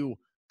willingness to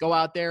go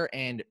out there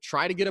and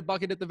try to get a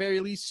bucket at the very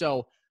least.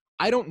 So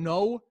I don't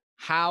know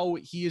how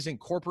he is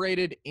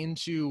incorporated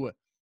into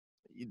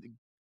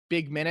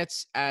big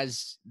minutes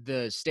as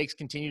the stakes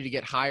continue to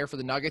get higher for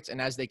the Nuggets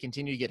and as they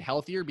continue to get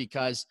healthier,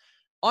 because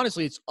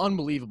honestly, it's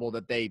unbelievable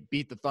that they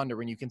beat the Thunder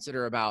when you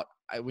consider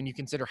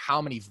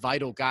how many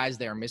vital guys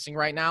they are missing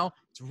right now.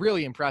 It's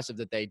really impressive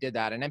that they did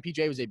that. And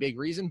MPJ was a big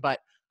reason, but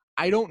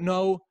I don't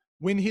know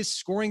when his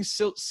scoring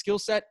skill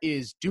set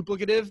is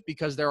duplicative,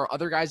 because there are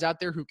other guys out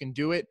there who can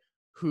do it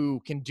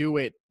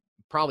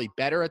probably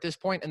better at this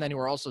point, and then who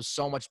are also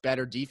so much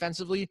better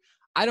defensively.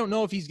 I don't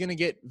know if he's going to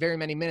get very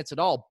many minutes at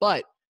all,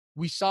 but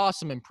we saw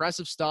some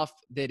impressive stuff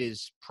that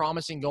is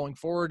promising going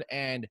forward.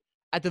 And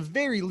at the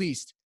very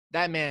least,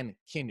 that man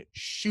can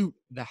shoot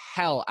the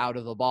hell out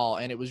of the ball.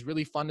 And it was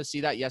really fun to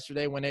see that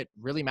yesterday when it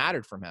really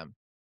mattered from him.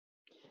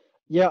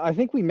 Yeah, I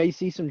think we may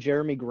see some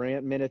Jeremy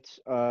Grant minutes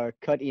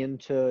cut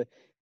into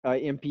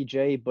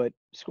MPJ, but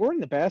scoring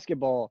the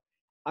basketball,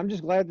 I'm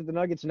just glad that the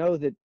Nuggets know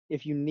that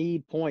if you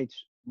need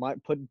points,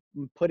 might put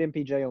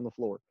MPJ on the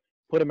floor,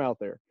 put him out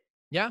there.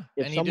 Yeah.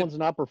 If someone's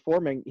not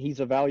performing, he's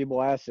a valuable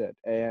asset.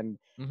 And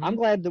I'm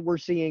glad that we're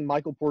seeing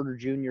Michael Porter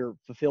Jr.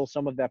 fulfill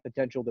some of that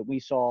potential that we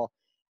saw,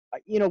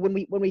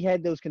 when we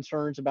had those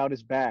concerns about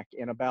his back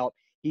and about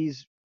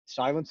he's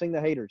silencing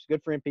the haters.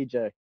 Good for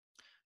MPJ.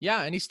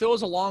 Yeah, and he still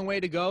has a long way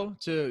to go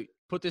to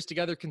put this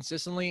together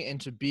consistently and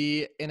to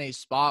be in a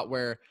spot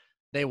where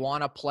they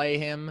want to play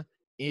him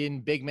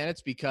in big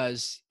minutes,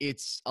 because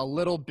it's a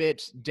little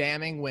bit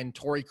damning when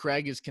Torrey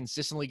Craig is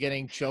consistently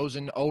getting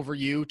chosen over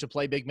you to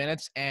play big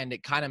minutes, and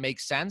it kind of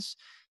makes sense.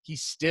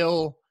 He's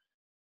still,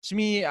 to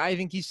me, I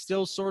think he's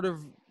still sort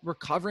of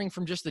recovering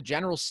from just the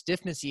general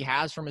stiffness he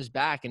has from his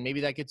back, and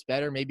maybe that gets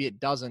better, maybe it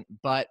doesn't,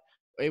 but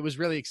it was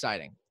really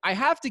exciting. I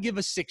have to give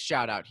a Sixth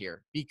shout out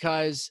here,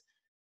 because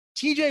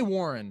TJ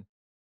Warren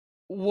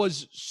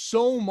was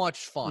so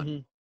much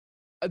fun.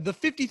 The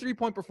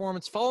 53-point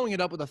performance, following it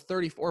up with a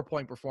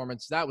 34-point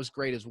performance, that was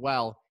great as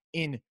well,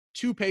 in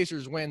 2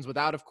 Pacers wins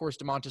without, of course,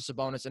 Domantas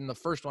Sabonis, and the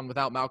first one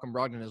without Malcolm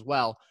Brogdon as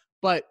well.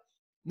 But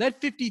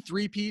that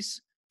 53 piece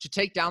to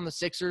take down the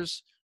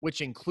Sixers,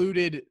 which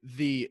included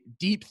the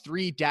deep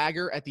 3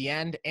 dagger at the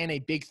end and a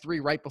big 3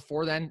 right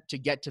before then to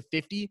get to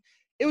 50,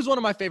 it was one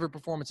of my favorite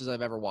performances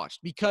I've ever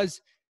watched,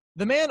 because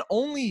the man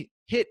only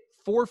hit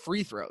 4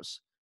 free throws.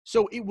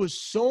 So it was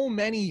so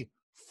many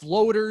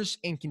floaters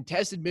and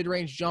contested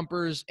mid-range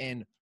jumpers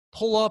and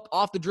pull up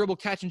off the dribble,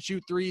 catch and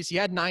shoot threes. He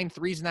had 9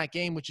 threes in that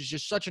game, which is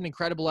just such an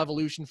incredible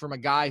evolution from a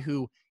guy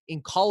who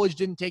in college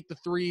didn't take the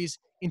threes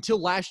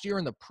until last year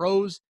in the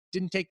pros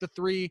didn't take the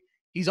 3.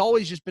 He's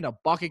always just been a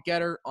bucket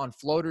getter on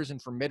floaters and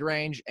from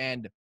mid-range.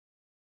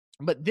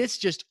 But this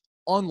just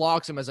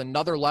unlocks him as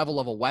another level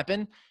of a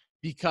weapon,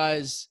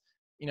 because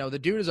the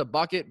dude is a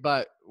bucket,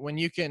 but when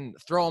you can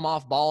throw him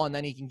off ball and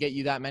then he can get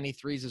you that many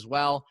threes as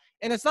well.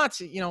 And it's not,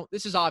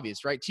 this is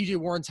obvious, right? TJ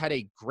Warren's had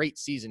a great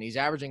season. He's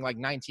averaging like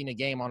 19 a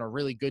game on a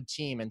really good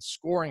team, and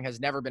scoring has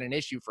never been an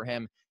issue for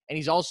him. And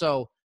he's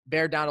also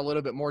bared down a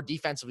little bit more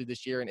defensively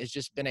this year and has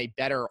just been a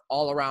better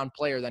all-around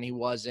player than he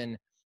was in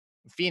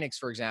Phoenix,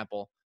 for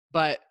example.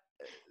 But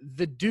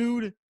the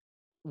dude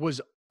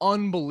was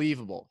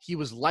unbelievable. He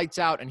was lights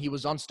out and he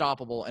was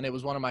unstoppable, and it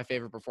was one of my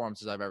favorite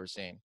performances I've ever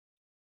seen.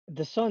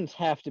 The Suns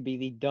have to be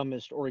the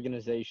dumbest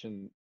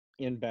organization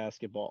in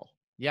basketball.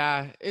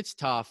 Yeah, it's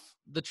tough.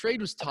 The trade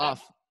was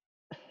tough.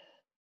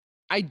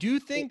 I do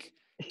think,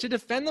 to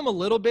defend them a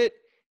little bit,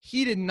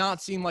 he did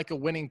not seem like a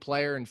winning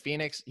player in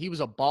Phoenix. He was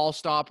a ball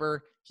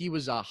stopper. He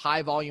was a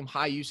high-volume,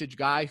 high-usage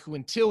guy who,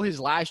 until his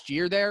last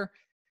year there,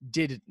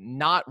 did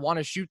not want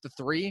to shoot the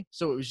 3.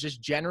 So it was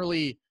just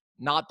generally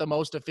not the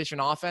most efficient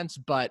offense.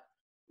 But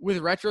with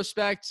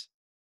retrospect,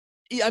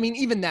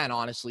 even then,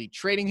 honestly,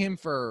 trading him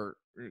for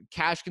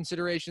cash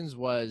considerations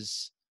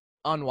was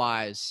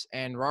unwise,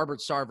 and Robert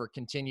Sarver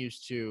continues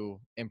to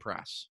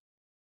impress.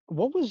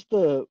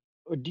 Do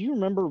you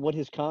remember what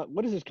is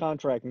his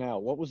contract now?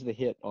 What was the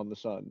hit on the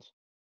Suns?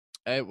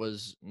 It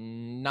was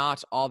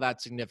not all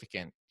that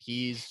significant.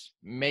 He's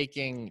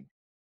making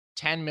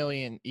 $10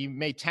 million. He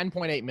made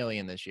 $10.8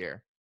 million this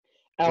year.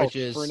 Alex, which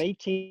is, for an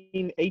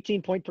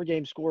 18 point per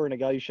game score and a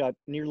guy who shot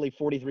nearly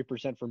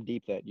 43% from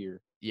deep that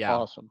year. Yeah.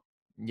 Awesome.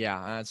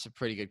 Yeah, that's a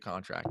pretty good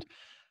contract.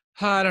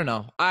 I don't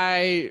know.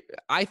 I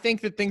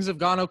think that things have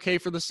gone okay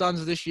for the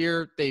Suns this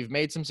year. They've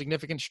made some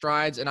significant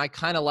strides, and I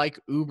kind of like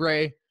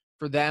Oubre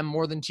for them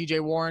more than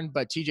TJ Warren,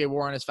 but TJ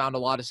Warren has found a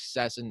lot of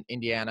success in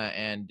Indiana,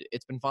 and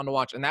it's been fun to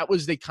watch. And that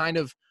was the kind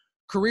of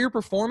career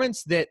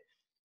performance that,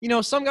 you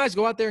know, some guys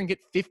go out there and get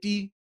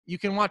 50. You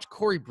can watch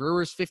Corey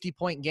Brewer's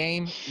 50-point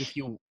game if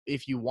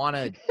you want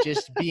to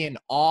just be in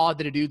awe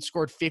that a dude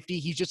scored 50.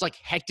 He's just like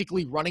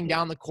hectically running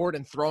down the court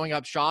and throwing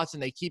up shots,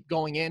 and they keep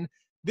going in.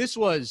 This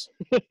was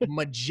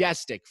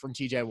majestic from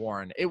TJ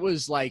Warren. It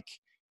was like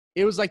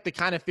the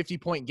kind of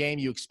 50-point game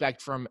you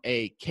expect from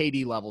a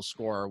KD level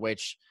scorer,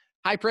 which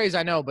high praise,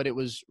 I know, but it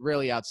was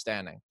really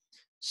outstanding.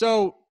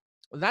 So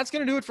that's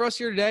going to do it for us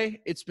here today.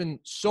 It's been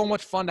so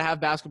much fun to have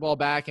basketball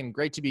back and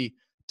great to be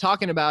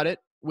talking about it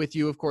with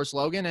you, of course,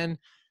 Logan. And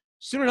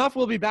soon enough,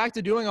 we'll be back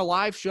to doing a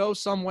live show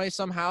some way,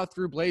 somehow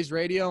through Blaze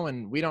Radio,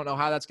 and we don't know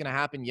how that's going to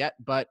happen yet,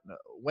 but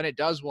when it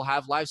does, we'll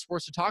have live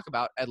sports to talk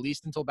about, at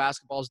least until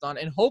basketball is done,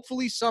 and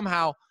hopefully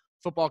somehow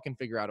football can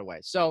figure out a way.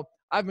 So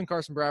I've been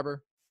Carson Brabber.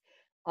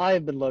 I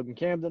have been Logan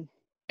Camden.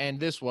 And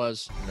this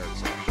was Nerd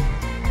Sesh.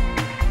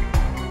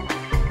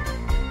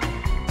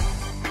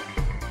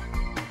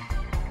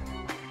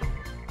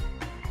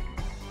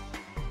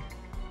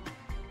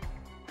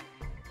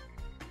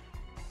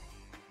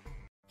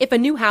 If a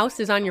new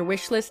house is on your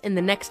wish list in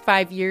the next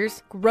 5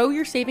 years, grow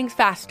your savings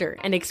faster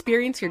and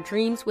experience your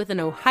dreams with an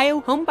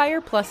Ohio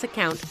Homebuyer Plus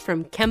account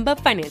from Kemba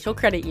Financial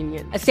Credit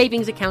Union. A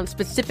savings account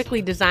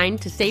specifically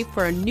designed to save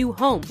for a new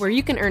home, where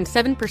you can earn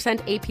 7%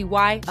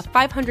 APY,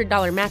 a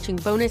 $500 matching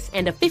bonus,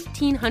 and a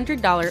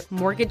 $1,500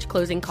 mortgage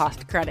closing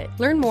cost credit.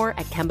 Learn more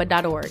at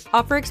Kemba.org.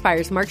 Offer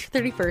expires March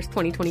 31st,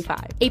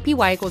 2025.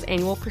 APY equals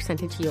annual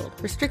percentage yield.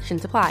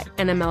 Restrictions apply.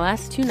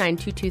 NMLS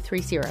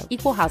 292230.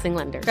 Equal housing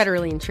lender.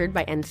 Federally insured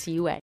by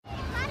NCUA.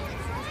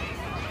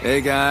 Hey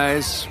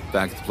guys,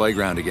 back at the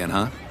playground again,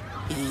 huh?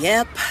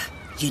 Yep.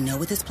 You know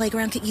what this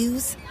playground could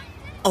use?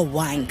 A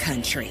wine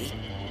country.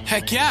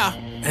 Heck yeah,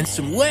 and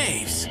some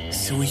waves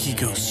so we could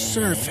go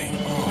surfing.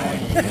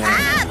 Oh,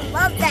 yeah.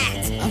 Love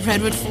that. A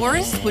redwood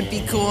forest would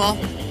be cool.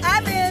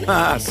 I'm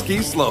in. Ski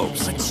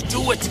slopes. Let's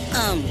do it.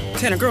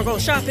 Can a girl go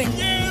shopping?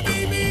 Yeah,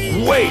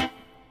 baby. Wait!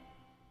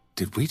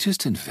 Did we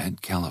just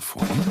invent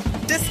California?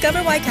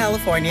 Discover why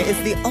California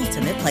is the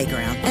ultimate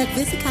playground at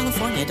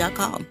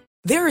visitcalifornia.com.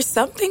 There are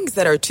some things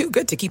that are too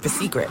good to keep a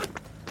secret.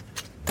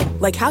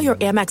 Like how your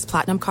Amex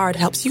Platinum card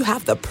helps you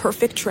have the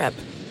perfect trip.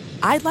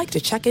 I'd like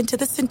to check into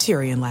the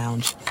Centurion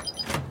Lounge.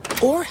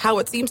 Or how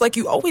it seems like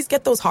you always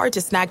get those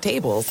hard-to-snag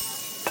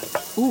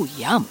tables. Ooh,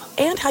 yum.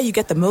 And how you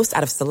get the most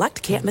out of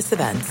select can't-miss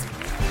events.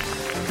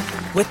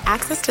 With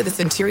access to the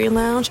Centurion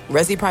Lounge,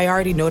 Resi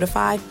Priority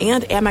Notified,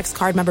 and Amex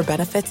card member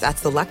benefits at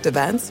select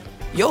events,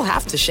 you'll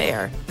have to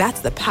share.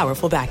 That's the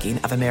powerful backing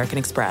of American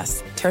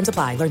Express. Terms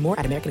apply. Learn more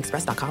at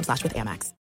americanexpress.com/withAmex.